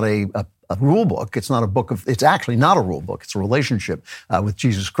is not a rule book. It's actually not a rule book. It's a relationship with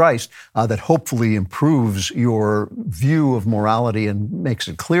Jesus Christ that hopefully improves your view of morality and makes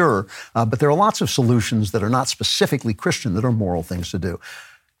it clearer. But there are lots of solutions that are not specifically Christian that are moral things to do.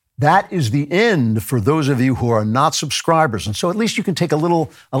 That is the end for those of you who are not subscribers. And so at least you can take a little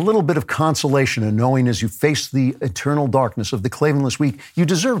bit of consolation in knowing, as you face the eternal darkness of the Klavanless week, you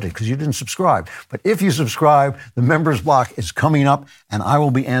deserved it because you didn't subscribe. But if you subscribe, the members block is coming up, and I will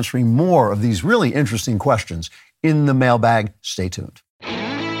be answering more of these really interesting questions in the mailbag. Stay tuned.